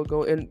year or so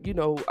ago, and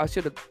I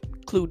should have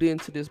clued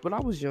into this, but I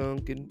was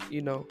young and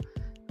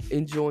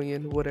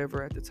enjoying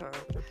whatever at the time.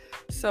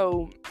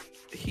 So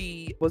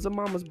he was a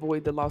mama's boy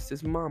that lost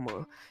his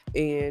mama,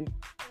 and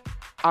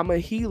I'm a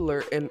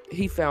healer, and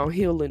he found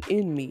healing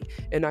in me,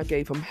 and I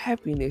gave him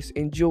happiness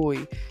and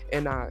joy,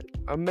 and I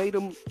made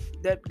him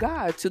that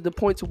guy to the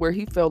point to where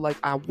he felt like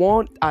I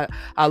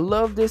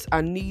love this,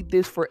 I need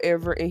this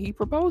forever, and he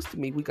proposed to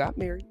me. We got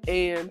married,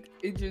 and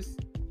it just,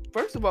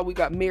 first of all, we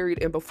got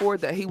married, and before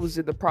that, he was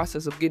in the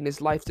process of getting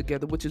his life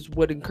together, which is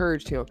what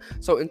encouraged him.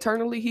 So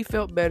internally, he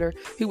felt better.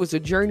 He was a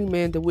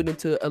journeyman that went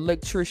into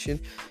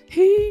electrician.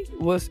 He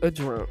was a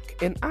drunk,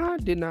 and I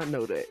did not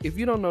know that. If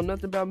you don't know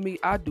nothing about me,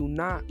 I do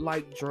not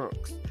like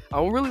drunks. I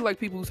don't really like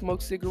people who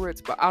smoke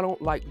cigarettes, but I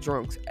don't like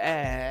drunks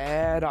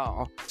at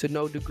all, to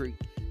no degree.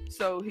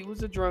 So he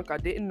was a drunk. I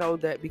didn't know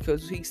that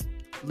because he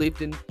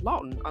lived in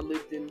Lawton. I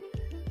lived in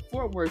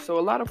Fort Worth. So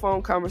a lot of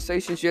phone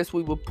conversations, yes,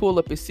 we would pull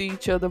up and see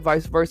each other,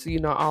 vice versa,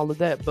 all of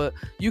that, but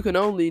you can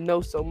only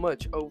know so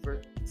much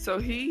over. So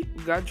he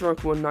got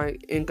drunk one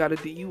night and got a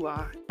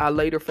DUI. I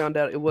later found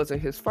out it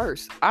wasn't his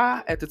first.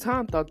 I, at the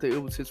time, thought that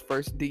it was his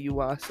first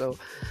DUI, so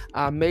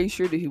I made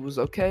sure that he was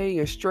okay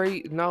and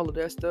straight and all of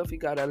that stuff. He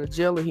got out of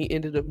jail and he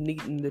ended up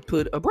needing to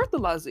put a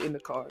breathalyzer in the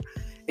car.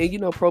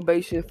 And,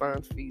 probation,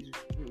 fines, fees,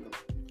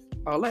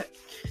 all that.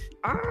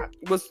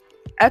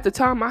 At the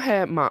time, I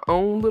had my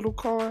own little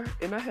car,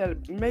 and I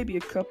had maybe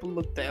a couple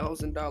of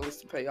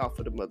 $1,000 to pay off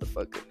for the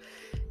motherfucker,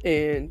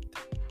 and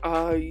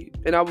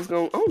I was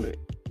gonna own it.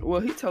 Well,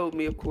 he told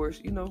me, of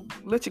course,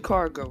 let your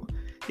car go.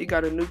 He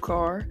got a new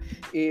car,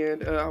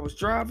 and I was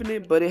driving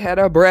it, but it had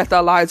a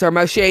breathalyzer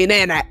machine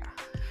in it.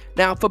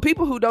 Now, for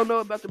people who don't know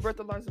about the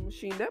breathalyzer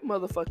machine, that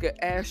motherfucker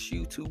asks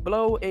you to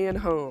blow and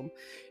hum.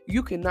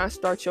 You cannot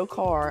start your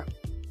car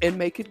and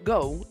make it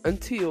go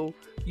until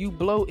you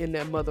blow in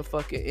that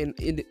motherfucker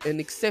and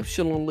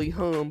exceptionally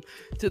hum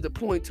to the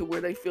point to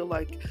where they feel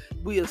like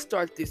we'll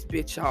start this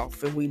bitch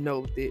off and we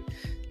know that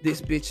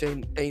this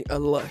bitch ain't a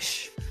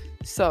lush.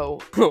 So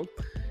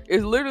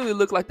it literally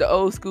looked like the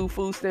old school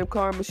food stamp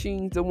card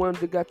machines, the one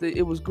that got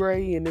it was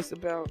gray and it's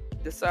about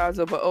the size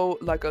of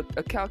like a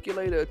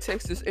calculator, a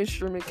Texas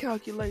Instrument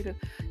calculator.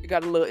 It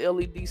got a little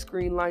LED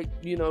screen light,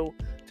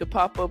 to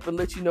pop up and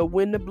let you know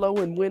when to blow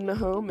and when to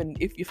hum, and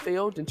if you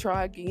failed, then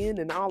try again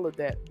and all of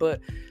that. But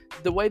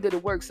the way that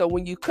it works, so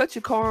when you cut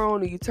your car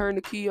on and you turn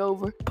the key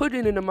over, put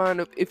it in the mind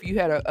of if you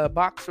had a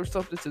box or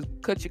something to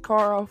cut your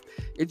car off,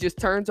 it just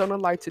turns on the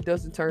lights, it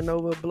doesn't turn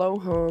over, blow,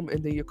 hum,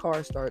 and then your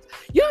car starts.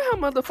 You know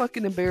how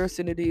motherfucking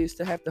embarrassing it is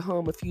to have to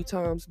hum a few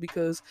times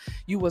because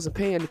you wasn't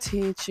paying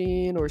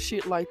attention or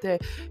shit like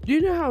that? Do you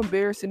know how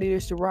embarrassing it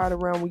is to ride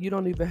around when you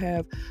don't even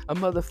have a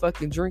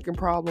motherfucking drinking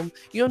problem?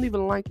 You don't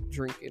even like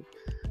drinking.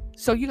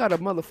 So you got a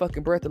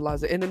motherfucking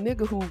breathalyzer, and a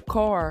nigga who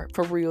car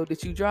for real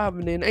that you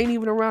driving in ain't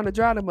even around to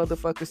drive the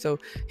motherfucker, so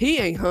he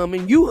ain't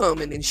humming, you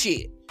humming and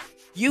shit.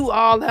 You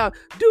all out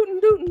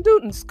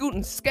dootin',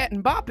 scooting,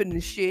 scatting, bopping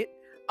and shit,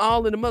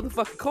 all in the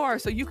motherfucking car,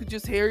 so you could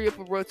just hurry up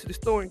and run to the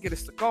store and get a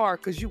cigar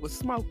because you was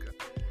smoking.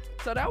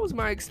 So that was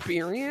my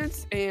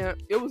experience,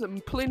 and it was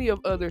plenty of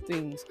other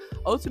things.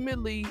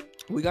 Ultimately,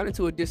 we got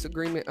into a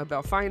disagreement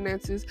about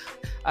finances.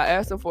 I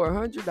asked him for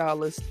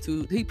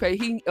 $100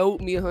 he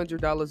owed me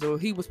 $100, or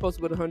he was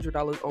supposed to put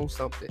 $100 on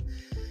something.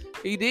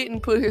 He didn't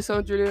put his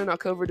 100 in. I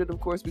covered it, of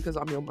course, because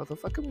I'm your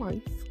motherfucking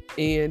wife.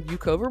 And you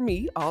cover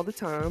me all the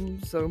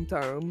time,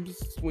 sometimes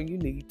when you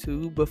need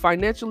to. But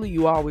financially,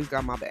 you always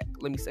got my back.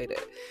 Let me say that.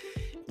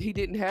 He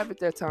didn't have it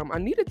that time. I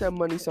needed that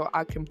money so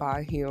I can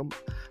buy him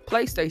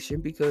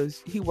PlayStation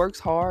because he works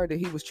hard and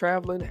he was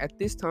traveling. At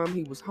this time,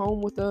 he was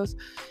home with us.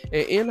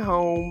 And in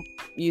home,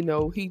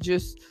 he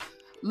just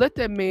let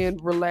that man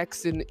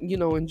relax and,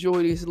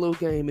 enjoy this little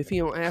game. If he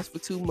don't ask for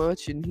too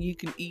much and he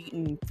can eat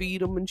and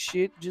feed him and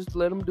shit, just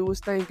let him do his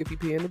thing if he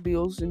paying the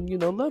bills and,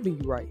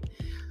 loving you right.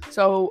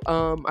 So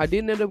I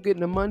didn't end up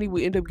getting the money.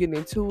 We ended up getting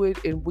into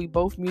it, and we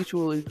both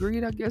mutually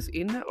agreed, I guess,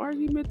 in that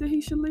argument that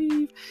he should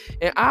leave.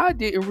 And I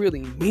didn't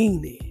really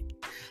mean it.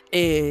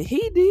 And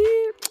he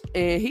did.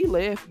 And he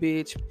left,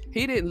 bitch.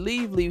 He didn't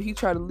leave. He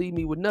tried to leave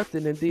me with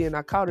nothing. And then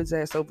I caught his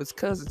ass over his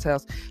cousin's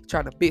house,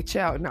 trying to bitch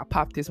out. And I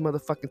popped his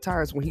motherfucking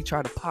tires when he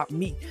tried to pop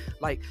me.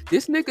 Like,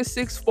 this nigga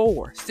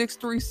 6'4",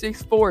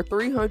 6'3", 6'4",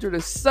 300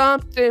 and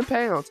something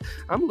pounds.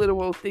 I'm a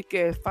little old thick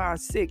ass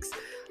 5'6",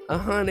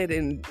 100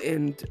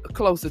 and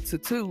closer to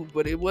 2.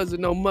 But it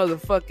wasn't no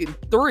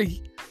motherfucking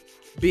 3.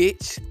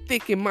 Bitch,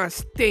 thick in my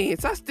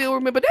stance. I still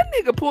remember that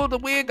nigga pulled the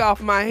wig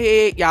off my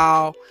head,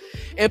 y'all,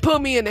 and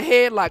put me in the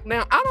headlock.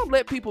 Now, I don't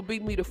let people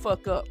beat me the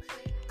fuck up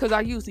because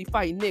I usually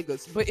fight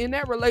niggas. But in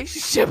that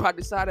relationship, I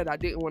decided I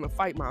didn't want to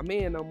fight my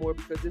man no more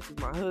because this is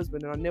my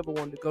husband and I never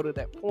wanted to go to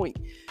that point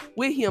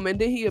with him. And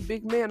then he a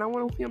big man. I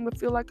want him to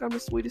feel like I'm the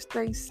sweetest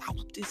thing,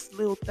 softest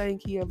little thing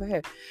he ever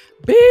had.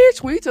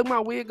 Bitch, when he took my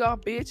wig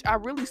off, bitch,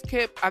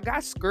 I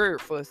got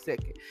scared for a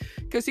second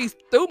because he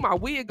threw my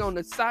wig on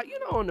the side. You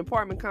know, on the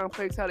apartment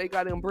complex, how they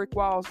got them brick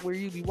walls where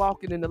you be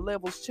walking and the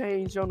levels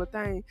change on the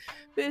thing.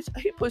 Bitch,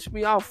 he pushed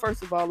me off,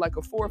 first of all, like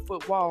a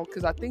 4-foot wall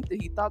because I think that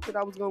he thought that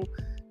I was going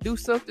to do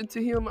something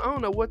to him. I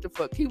don't know what the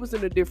fuck. He was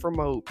in a different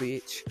mode,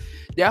 bitch.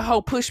 That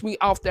hoe pushed me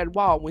off that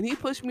wall. When he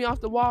pushed me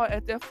off the wall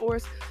at that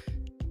force,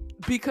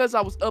 because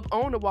I was up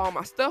on the wall,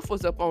 my stuff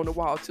was up on the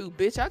wall too,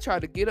 bitch. I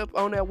tried to get up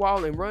on that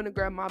wall and run and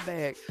grab my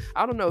bag.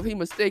 I don't know if he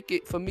mistook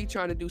it for me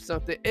trying to do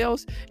something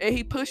else, and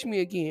he pushed me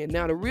again.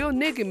 Now the real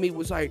nigga in me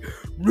was like,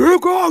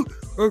 nigga,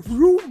 if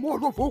you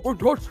motherfucker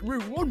touch me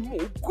one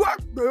more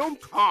goddamn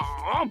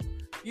time.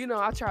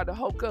 I tried to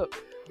hoke up.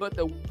 But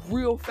the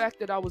real fact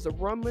that I was a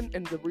rumman,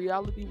 and the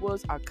reality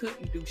was I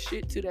couldn't do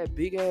shit to that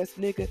big ass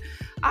nigga.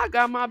 I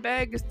got my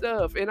bag of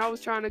stuff and I was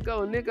trying to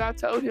go. Nigga, I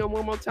told him,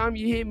 one more time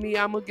you hit me,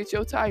 I'm gonna get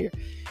your tire.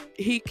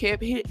 He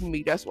kept hitting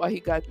me. That's why he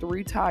got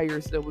 3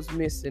 tires that was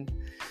missing.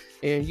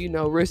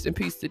 And rest in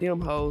peace to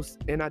them hoes.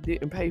 And I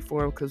didn't pay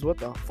for him because what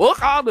the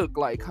fuck I look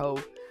like, hoe.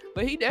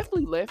 But he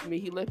definitely left me.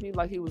 He left me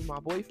like he was my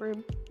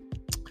boyfriend.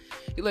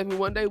 He left me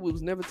one day. We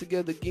was never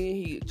together again.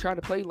 He tried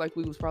to play like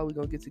we was probably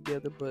gonna get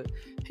together, but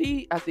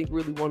he, I think,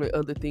 really wanted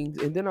other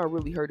things. And then I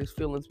really hurt his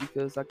feelings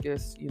because I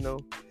guess,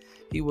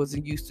 he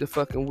wasn't used to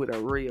fucking with a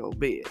real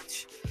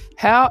bitch.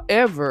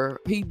 However,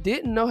 he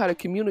didn't know how to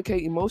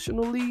communicate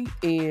emotionally,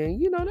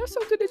 and that's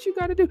something that you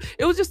gotta do.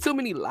 It was just too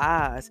many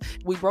lies.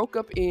 We broke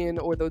up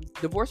the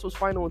divorce was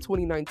final in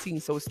 2019,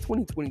 so it's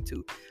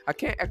 2022. I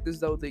can't act as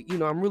though that,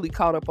 I'm really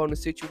caught up on the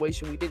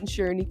situation. We didn't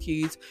share any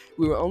kids.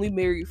 We were only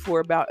married for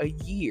about a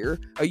year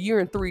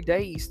and 3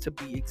 days to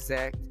be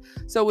exact.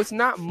 So it's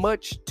not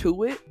much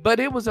to it, but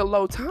it was a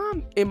low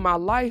time in my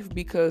life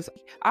because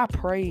I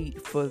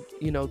prayed for,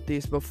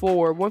 this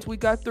before. Once we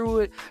got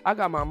through it, I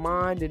got my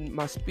mind and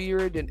my spirit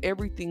spirit and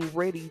everything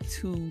ready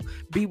to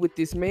be with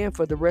this man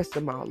for the rest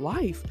of my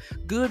life.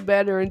 Good,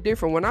 bad, or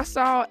indifferent. When I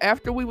saw,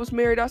 after we was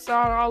married, I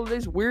saw all of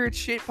this weird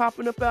shit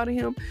popping up out of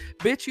him.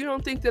 Bitch, you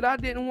don't think that I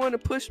didn't want to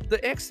push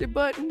the exit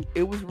button?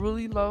 It was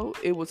really low.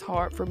 It was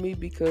hard for me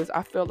because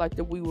I felt like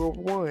that we were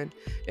one.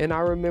 And I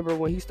remember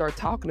when he started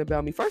talking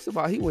about me, first of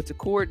all, he went to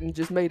court and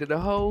just made it a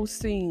whole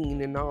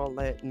scene and all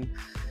that. And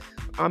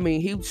I mean,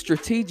 he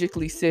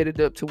strategically set it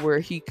up to where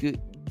he could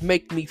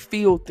make me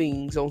feel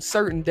things on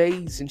certain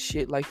days and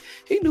shit. Like,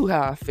 he knew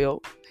how I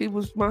felt. He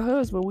was my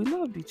husband. We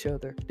loved each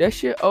other. That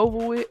shit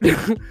over with.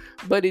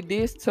 But it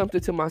did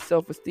something to my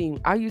self-esteem.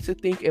 I used to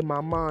think in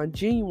my mind,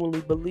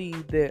 genuinely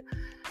believe that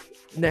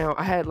now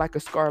I had like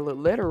a scarlet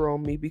letter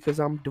on me because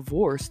I'm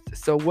divorced.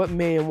 So what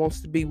man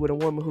wants to be with a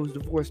woman who's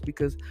divorced?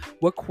 Because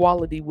what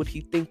quality would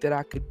he think that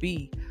I could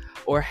be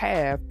or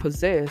have,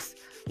 possess,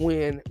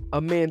 when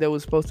a man that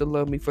was supposed to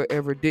love me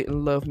forever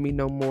didn't love me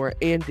no more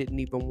and didn't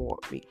even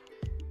want me?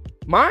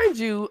 Mind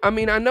you, I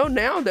mean, I know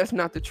now that's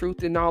not the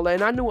truth and all that,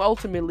 and I knew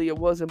ultimately it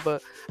wasn't,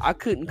 but I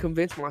couldn't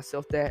convince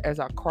myself that as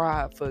I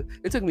cried for,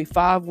 it took me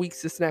 5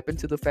 weeks to snap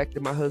into the fact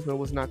that my husband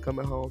was not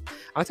coming home.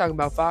 I'm talking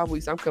about 5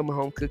 weeks. I'm coming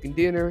home, cooking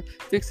dinner,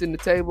 fixing the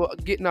table,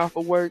 getting off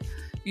of work,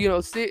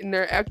 sitting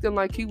there acting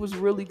like he was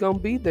really gonna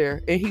be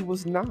there, and he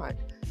was not.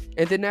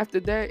 And then after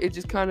that, it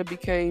just kind of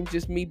became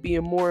just me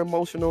being more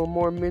emotional and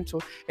more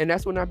mental, and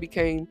that's when I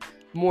became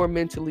more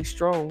mentally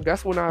strong.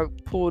 That's when I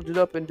pulled it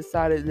up and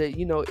decided that,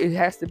 it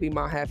has to be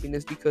my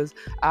happiness because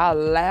I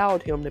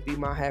allowed him to be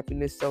my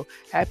happiness. So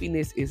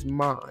happiness is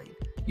mine.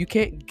 You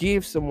can't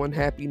give someone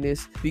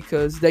happiness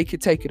because they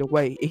could take it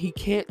away. And he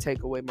can't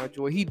take away my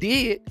joy. He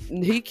did.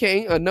 He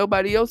can't, or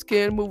nobody else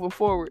can moving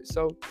forward.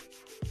 So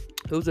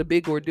it was a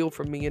big ordeal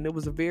for me, and it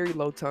was a very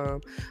low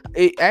time.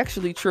 It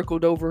actually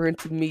trickled over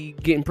into me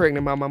getting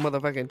pregnant by my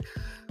motherfucking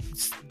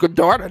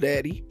daughter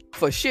daddy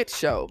for shit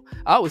show.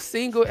 I was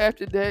single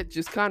after that,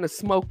 just kind of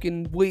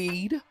smoking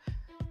weed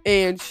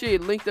and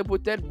shit, linked up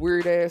with that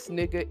weird ass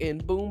nigga,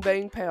 and boom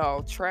bang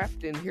pow,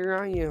 trapped, and here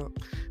I am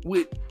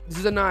with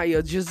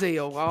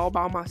Giselle all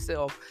by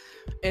myself.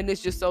 And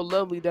it's just so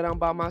lovely that I'm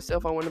by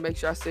myself. I want to make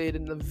sure I say it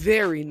in the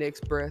very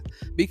next breath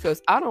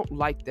because I don't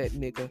like that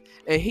nigga.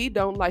 And he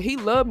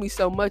loved me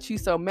so much.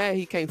 He's so mad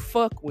he can't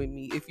fuck with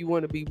me, if you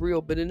want to be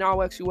real. But in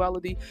all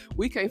actuality,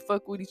 we can't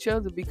fuck with each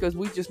other because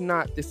we just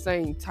not the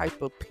same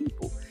type of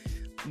people.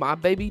 My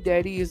baby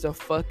daddy is a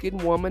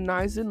fucking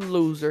womanizing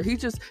loser. He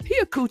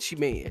a coochie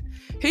man.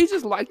 He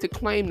just like to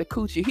claim the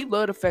coochie. He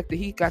love the fact that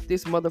he got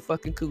this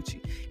motherfucking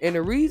coochie. And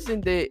the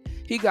reason that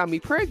he got me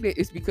pregnant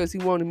is because he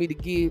wanted me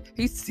to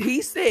he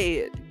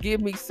said,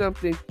 give me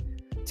something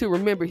to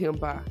remember him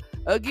by.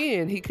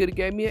 Again, he could have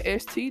gave me an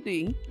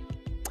STD,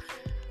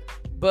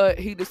 but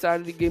he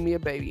decided to give me a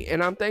baby.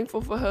 And I'm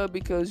thankful for her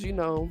because,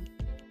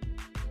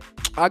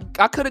 I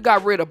could have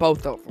got rid of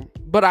both of them,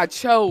 but I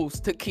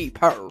chose to keep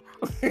her.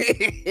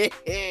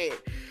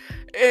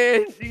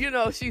 And,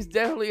 she's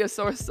definitely a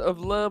source of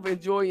love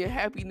and joy and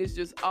happiness,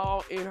 just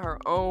all in her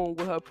own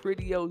with her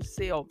pretty old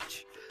self.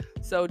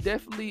 So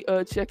definitely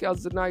check out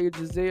Zanaya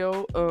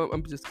Giselle.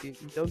 I'm just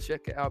kidding. Don't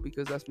check it out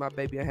because that's my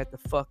baby. I had to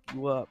fuck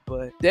you up.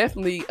 But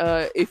definitely,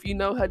 if you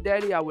know her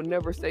daddy, I would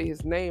never say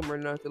his name or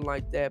nothing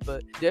like that.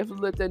 But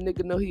definitely let that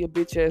nigga know he a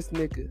bitch ass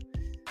nigga.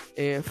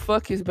 And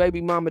fuck his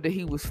baby mama that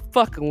he was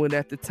fucking with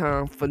at the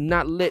time for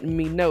not letting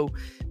me know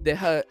that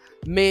her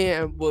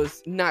man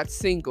was not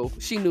single.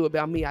 She knew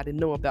about me. I didn't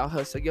know about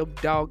her. So your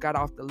dog got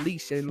off the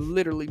leash and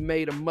literally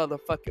made a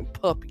motherfucking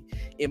puppy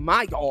in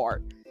my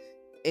yard.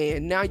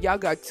 And now y'all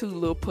got two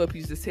little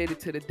puppies that's headed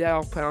to the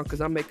dog pound because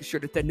I'm making sure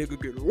that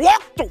nigga get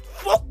locked the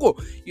fuck up.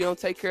 You don't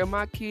take care of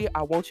my kid,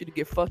 I want you to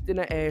get fucked in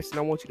the ass and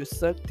I want you to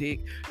suck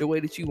dick the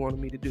way that you wanted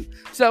me to do.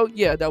 So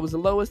yeah, that was the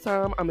lowest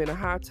time. I'm in a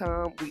high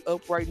time. We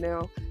up right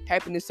now.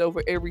 Happiness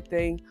Over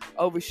Everything,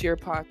 Overshare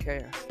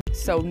Podcast.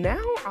 So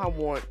now I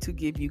want to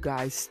give you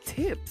guys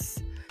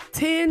tips.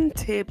 10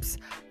 tips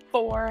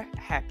for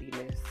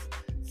happiness.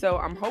 So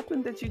I'm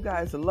hoping that you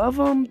guys love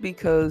them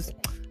because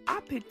I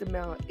picked them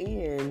out,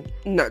 and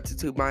not to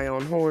toot my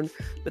own horn,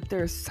 but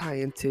they're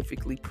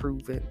scientifically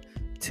proven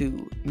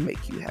to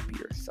make you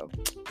happier. So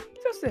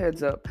just a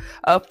heads up.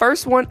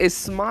 First one is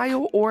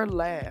smile or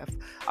laugh.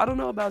 I don't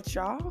know about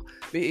y'all,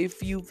 but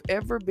if you've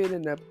ever been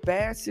in a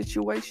bad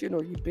situation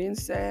or you've been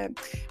sad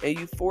and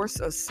you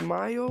force a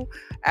smile,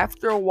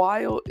 after a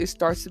while it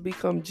starts to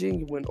become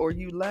genuine. Or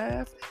you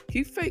laugh,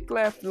 keep fake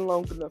laughing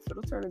long enough,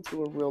 it'll turn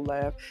into a real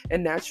laugh,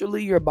 and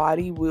naturally your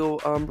body will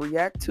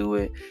react to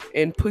it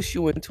and push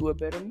you into a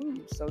better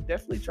mood. So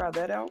definitely try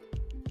that out.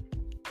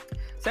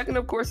 Second,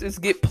 of course, is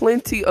get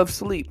plenty of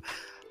sleep.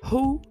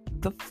 Who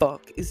the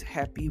fuck is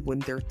happy when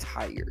they're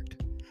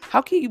tired?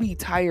 How can you be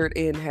tired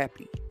and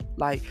happy?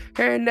 Like,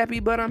 hair and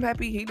nappy, but I'm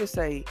happy. He just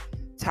say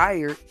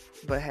tired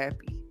but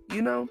happy,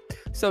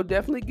 So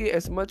definitely get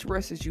as much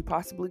rest as you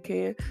possibly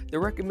can. The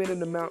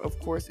recommended amount, of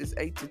course, is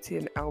 8 to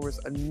 10 hours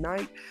a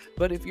night.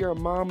 But if you're a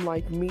mom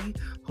like me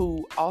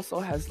who also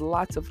has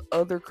lots of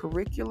other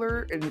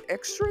curricular and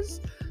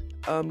extras,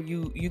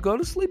 You go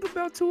to sleep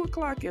about 2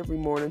 o'clock every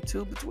morning,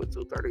 between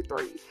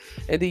 2:33,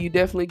 and then you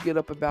definitely get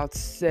up about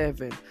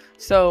 7.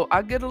 So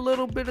I get a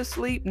little bit of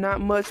sleep,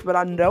 not much, but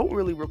I don't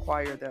really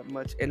require that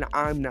much, and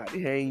I'm not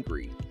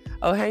hangry.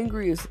 Oh,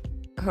 hangry is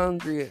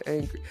hungry and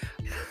angry.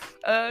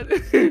 Uh,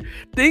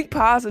 think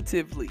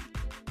positively.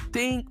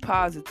 Think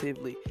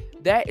positively.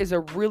 That is a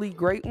really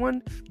great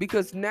one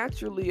because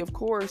naturally, of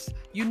course,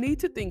 you need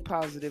to think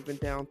positive in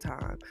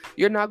downtime.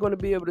 You're not going to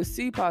be able to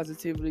see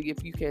positivity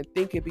if you can't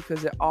think it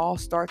because it all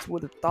starts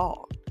with a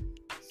thought.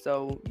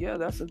 So, yeah,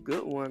 that's a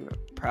good one.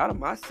 I'm proud of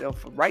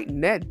myself for writing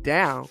that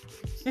down.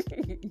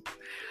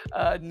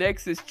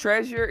 Next is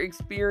treasure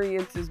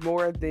experiences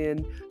more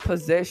than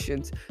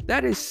possessions.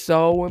 That is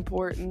so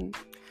important.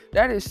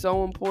 That is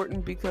so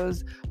important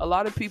because a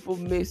lot of people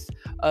miss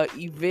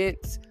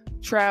events,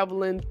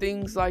 traveling,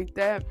 things like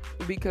that,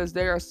 because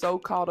they are so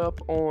caught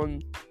up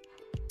on,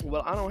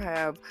 well, I don't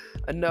have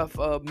enough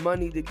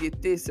money to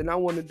get this and I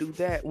want to do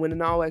that, when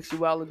in all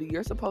actuality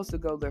you're supposed to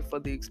go there for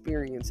the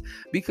experience.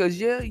 Because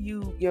yeah,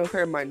 your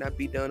hair might not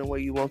be done the way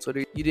you want, so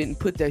that you didn't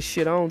put that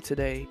shit on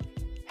today.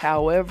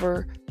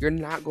 However, you're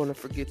not going to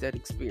forget that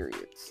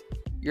experience.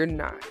 You're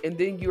not. And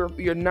then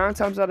you're 9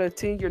 times out of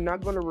 10 you're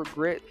not going to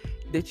regret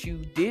that you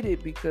did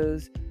it,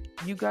 because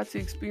you got to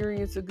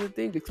experience a good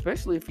thing,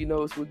 especially if you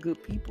know it's with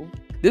good people.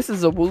 This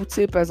is a woo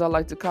tip, as I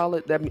like to call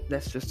it.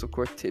 That's just, of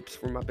course, tips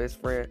from my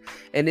best friend.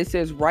 And it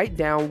says, write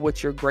down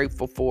what you're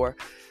grateful for.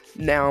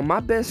 Now,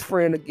 my best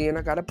friend, again,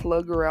 I got to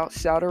plug her out,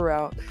 shout her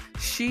out.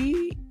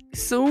 She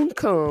soon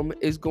come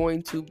is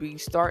going to be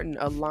starting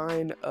a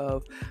line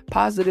of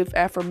positive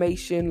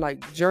affirmation,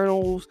 like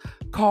journals,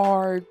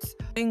 cards,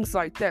 things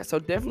like that. So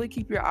definitely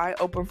keep your eye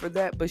open for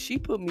that. But she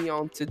put me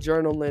on to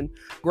journaling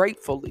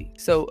gratefully.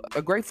 So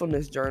a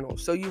gratefulness journal.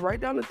 So you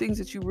write down the things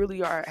that you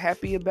really are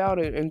happy about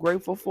and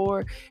grateful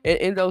for. And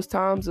in those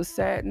times of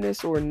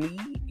sadness or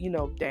need,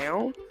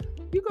 down,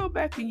 you go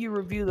back and you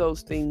review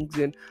those things,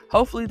 and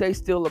hopefully they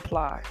still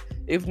apply.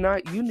 If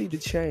not, you need to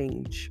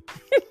change.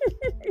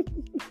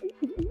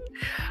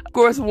 Of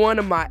course, one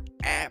of my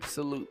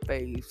absolute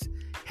faves,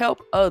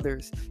 help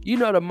others.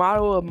 The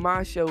motto of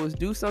my show is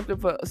do something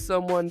for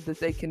someone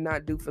that they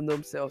cannot do for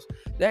themselves.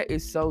 That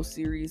is so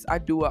serious. I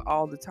do it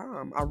all the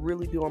time. I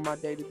really do on my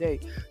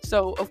day-to-day.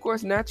 So, of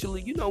course,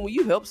 naturally, when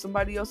you help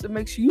somebody else, it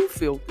makes you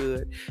feel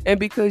good. And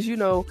because,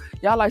 y'all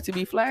like to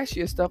be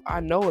flashy and stuff, I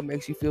know it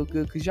makes you feel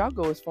good because y'all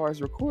go as far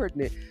as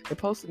recording it and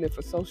posting it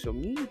for social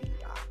media.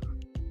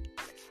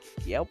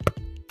 Yep.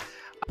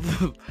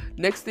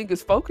 Next thing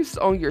is focus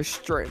on your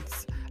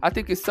strengths. I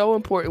think it's so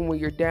important when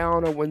you're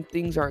down or when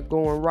things aren't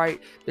going right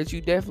that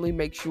you definitely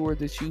make sure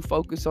that you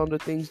focus on the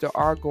things that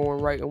are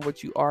going right and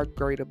what you are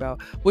great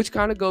about, which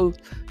kind of goes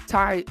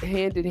tied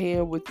hand in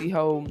hand with the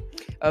whole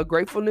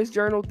gratefulness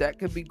journal. That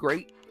could be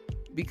great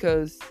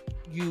because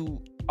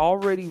you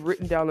already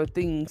written down the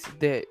things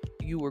that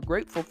you were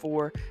grateful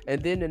for,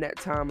 and then in that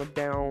time of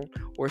down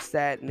or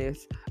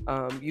sadness,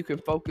 you can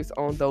focus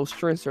on those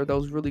strengths or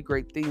those really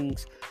great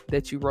things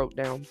that you wrote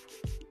down.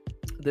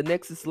 The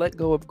next is let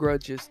go of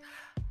grudges.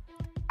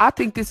 I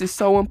think this is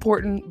so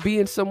important,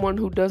 being someone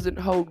who doesn't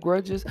hold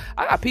grudges.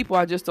 I got people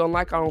I just don't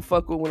like, I don't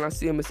fuck with. When I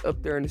see them, it's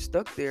up there and it's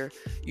stuck there,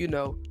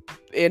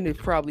 and it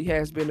probably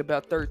has been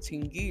about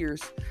 13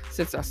 years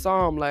since I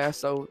saw him last,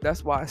 so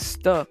that's why it's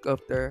stuck up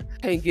there.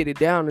 Can't get it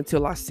down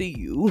until I see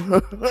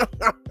you.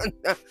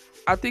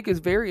 I think it's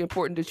very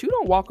important that you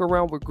don't walk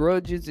around with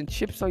grudges and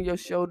chips on your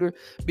shoulder,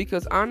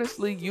 because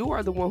honestly, you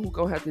are the one who's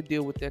gonna have to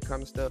deal with that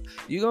kind of stuff.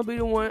 You're gonna be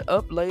the one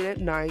up late at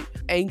night,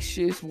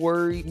 anxious,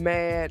 worried,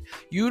 mad.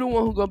 You're the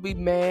one who's gonna be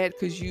mad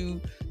because you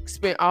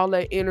spent all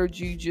that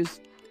energy.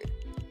 Just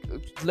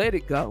let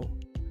it go.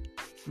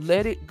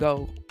 Let it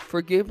go.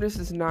 Forgiveness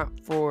is not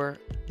for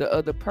the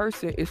other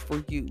person, it's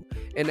for you.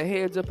 And a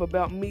heads up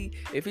about me,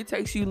 if it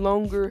takes you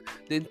longer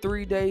than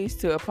 3 days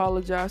to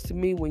apologize to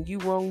me when you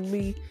wronged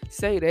me,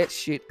 say that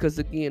shit. Because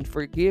again,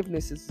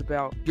 forgiveness is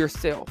about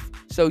yourself.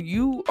 So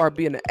you are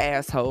being an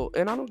asshole,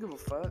 and I don't give a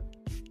fuck.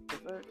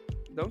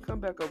 Don't come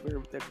back over here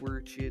with that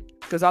weird shit.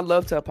 Because I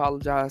love to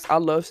apologize. I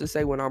love to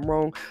say when I'm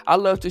wrong. I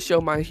love to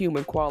show my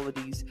human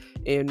qualities.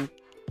 And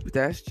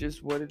that's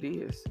just what it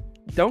is.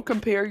 Don't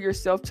compare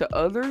yourself to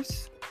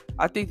others.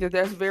 I think that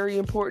that's very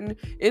important.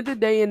 In the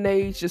day and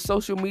age, the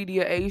social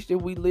media age that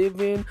we live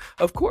in,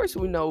 of course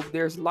we know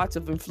there's lots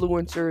of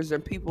influencers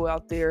and people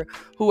out there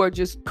who are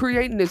just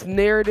creating this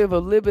narrative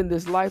of living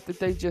this life that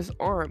they just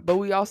aren't. But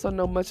we also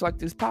know, much like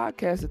this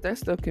podcast, that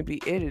stuff can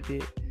be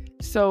edited.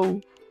 So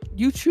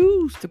you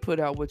choose to put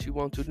out what you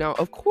want to. Now,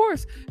 of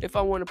course, if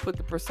I want to put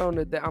the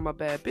persona that I'm a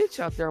bad bitch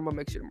out there, I'm going to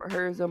make sure my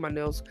hair is done, my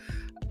nails,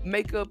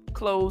 makeup,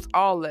 clothes,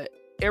 all that,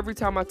 every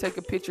time I take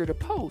a picture to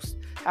post.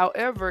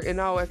 However, in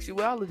all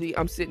actuality,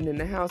 I'm sitting in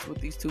the house with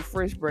these 2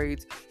 French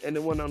braids, and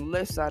the one on the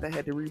left side I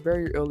had to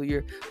rebraid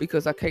earlier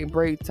because I can't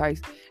braid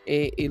tight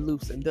and it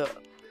loosened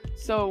up.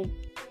 So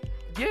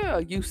Yeah,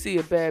 you see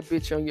a bad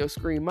bitch on your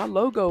screen. My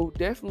logo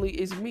definitely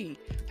is me.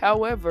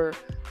 However,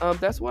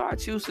 that's what I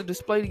choose to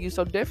display to you.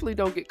 So definitely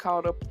don't get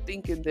caught up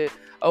thinking that,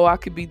 oh, I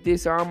could be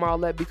this or I'm all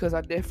that, because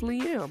I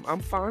definitely am. I'm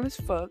fine as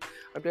fuck.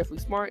 I'm definitely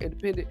smart,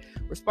 independent,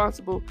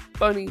 responsible,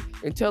 funny,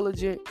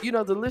 intelligent.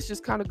 The list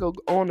just kind of go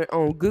on and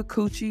on. Good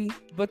coochie,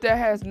 but that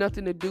has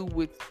nothing to do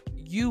with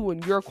you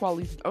and your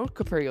qualities. Don't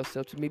compare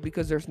yourself to me,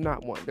 because there's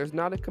not one. There's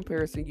not a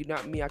comparison. You're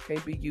not me. I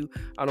can't be you.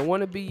 I don't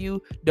want to be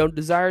you. Don't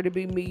desire to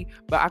be me.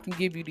 But I can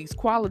give you these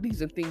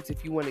qualities and things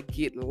if you want to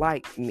get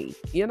like me.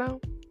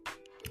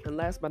 And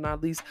last but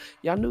not least,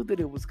 y'all knew that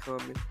it was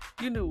coming.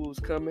 You knew it was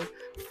coming.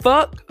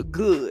 Fuck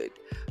good.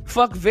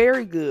 Fuck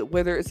very good.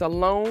 Whether it's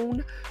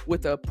alone,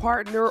 with a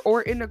partner,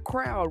 or in a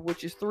crowd,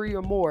 which is 3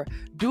 or more.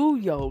 Do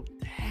your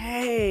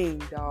thing,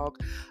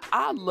 dog.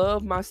 I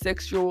love my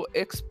sexual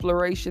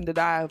exploration that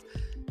I've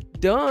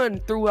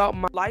done throughout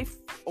my life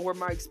or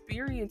my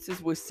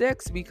experiences with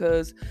sex,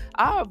 because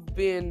I've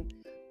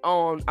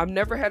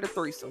never had a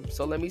threesome.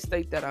 So let me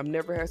state that I've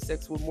never had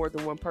sex with more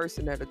than one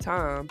person at a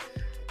time,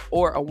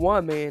 or a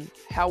woman.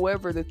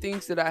 However, the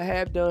things that I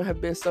have done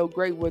have been so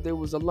great, whether it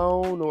was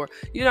alone or,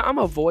 I'm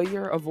a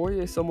voyeur. A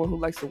voyeur is someone who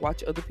likes to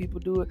watch other people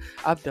do it.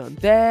 I've done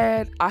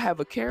that. I have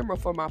a camera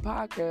for my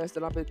podcast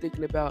that I've been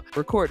thinking about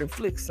recording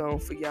flicks on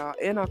for y'all,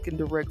 and I can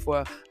direct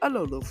for a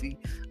low, low fee.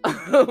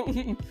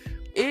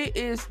 It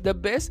is the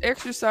best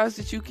exercise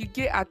that you could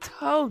get. I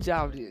told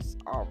y'all this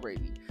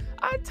already.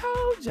 I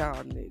told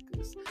y'all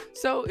niggas.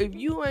 So if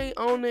you ain't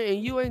on it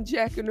and you ain't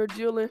jacking or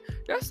jilling,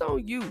 that's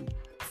on you.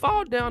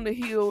 Fall down the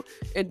hill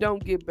and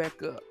don't get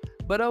back up.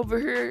 But over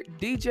here,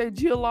 DJ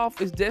Jill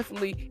off is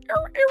definitely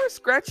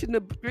scratching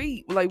the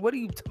beat. Like, what are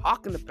you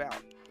talking about?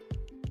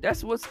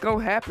 That's what's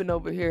gonna happen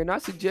over here, and I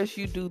suggest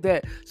you do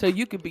that so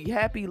you can be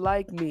happy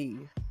like me.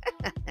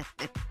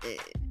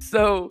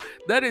 So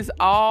that is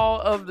all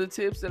of the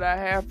tips that I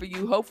have for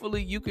you.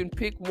 Hopefully you can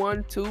pick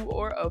 1, 2,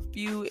 or a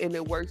few and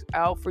it works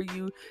out for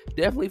you.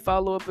 Definitely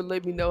follow up and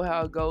let me know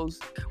how it goes.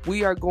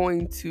 We are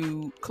going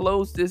to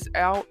close this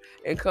out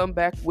and come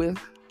back with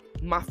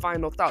my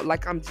final thought.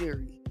 Like I'm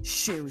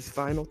Sherry's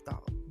final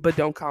thought. But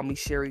don't call me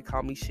Sherry,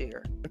 call me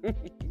Cher.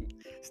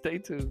 Stay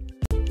tuned.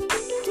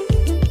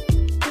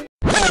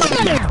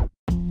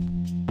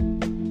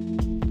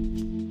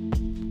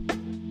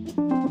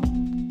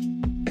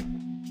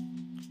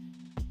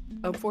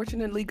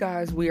 Unfortunately,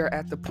 guys, we are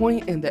at the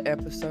point in the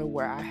episode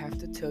where I have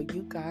to tell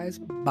you guys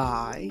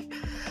bye.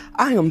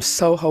 I am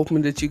so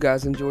hoping that you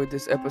guys enjoyed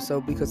this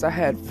episode, because I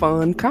had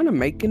fun kind of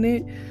making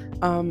it.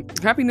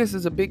 Happiness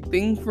is a big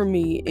thing for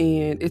me,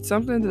 and it's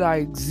something that I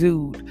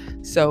exude.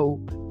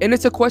 So, and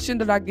it's a question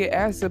that I get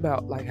asked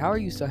about, like, how are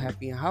you so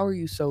happy, and how are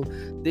you so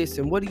this,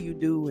 and what do you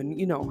do,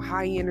 and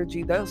high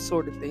energy, those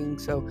sort of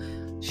things. So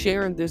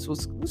sharing this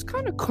was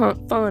kind of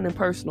fun and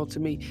personal to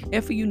me.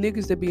 And for you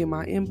niggas that be in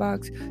my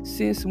inbox,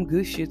 send some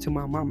good shit to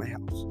my mama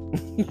house.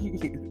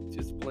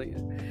 Just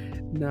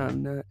playing. No,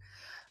 I'm not.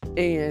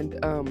 And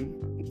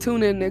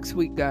tune in next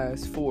week,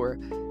 guys, for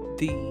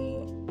the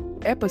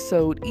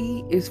episode.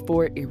 E is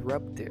for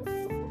eruptive.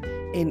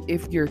 And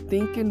if you're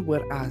thinking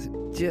what I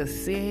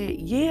just said,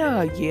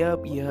 yep.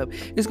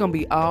 It's going to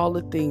be all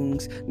the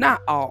things,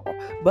 not all,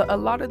 but a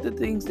lot of the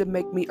things that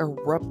make me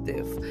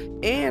eruptive.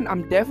 And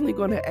I'm definitely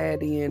going to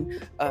add in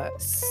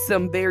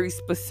some very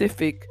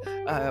specific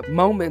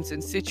moments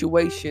and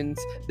situations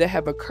that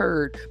have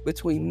occurred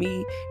between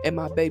me and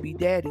my baby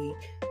daddy,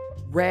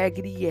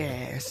 raggedy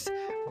ass,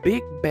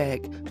 big back,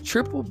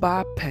 triple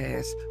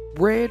bypass,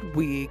 red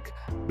wig,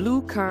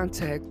 blue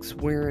contacts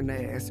wearing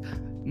ass,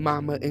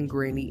 mama and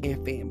granny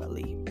and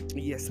family.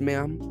 Yes,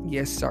 ma'am.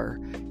 Yes, sir.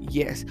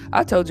 Yes.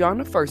 I told y'all in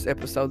the first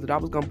episode that I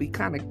was going to be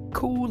kind of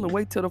cool and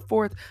wait till the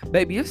 4th.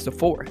 Baby, it's the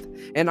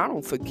 4th. And I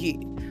don't forget.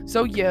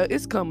 So, yeah,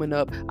 it's coming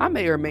up. I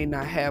may or may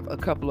not have a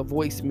couple of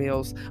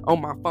voicemails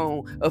on my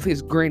phone of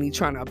his granny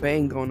trying to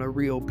bang on a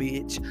real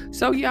bitch.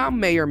 So, yeah, I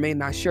may or may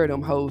not share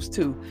them hoes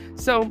too.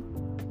 So,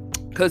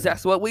 because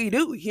that's what we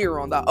do here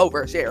on the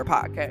Overshare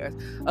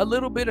podcast. A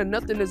little bit of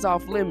nothing is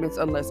off limits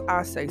unless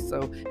I say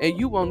so. And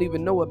you won't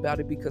even know about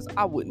it because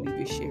I wouldn't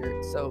even share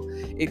it. So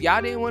if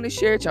y'all didn't want to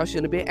share it, y'all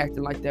shouldn't have been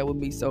acting like that with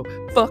me. So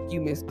fuck you,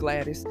 Miss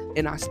Gladys.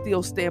 And I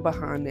still stand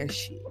behind that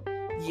shit.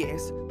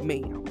 Yes,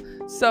 ma'am.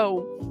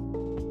 So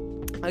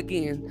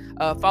again,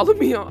 follow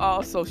me on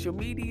all social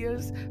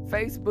medias,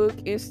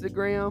 Facebook,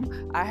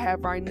 Instagram. I have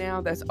right now,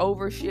 that's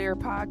Overshare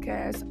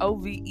Podcast,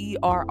 OVERRSHERR.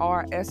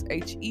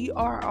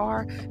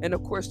 And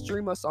of course,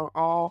 stream us on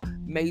all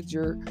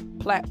major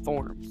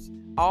platforms.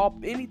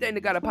 Anything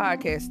that got a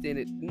podcast in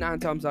it, 9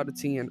 times out of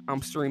 10,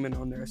 I'm streaming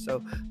on there.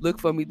 So look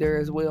for me there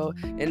as well.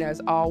 And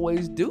as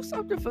always, do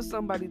something for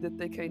somebody that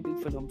they can't do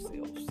for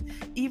themselves.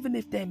 Even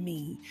if that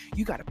means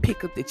you gotta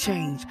pick up the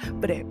change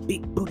for that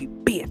big booty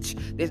bitch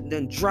that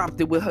done dropped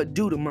it with her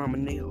doodle mama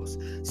nails.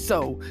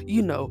 So,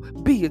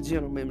 be a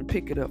gentleman and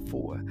pick it up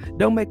for her.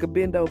 Don't make her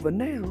bend over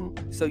now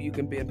so you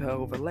can bend her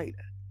over later.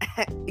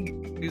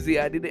 You see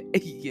I did it?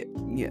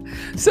 Yeah.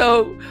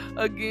 So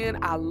again,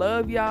 I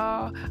love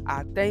y'all.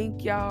 I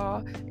thank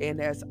y'all.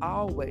 And as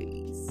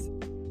always,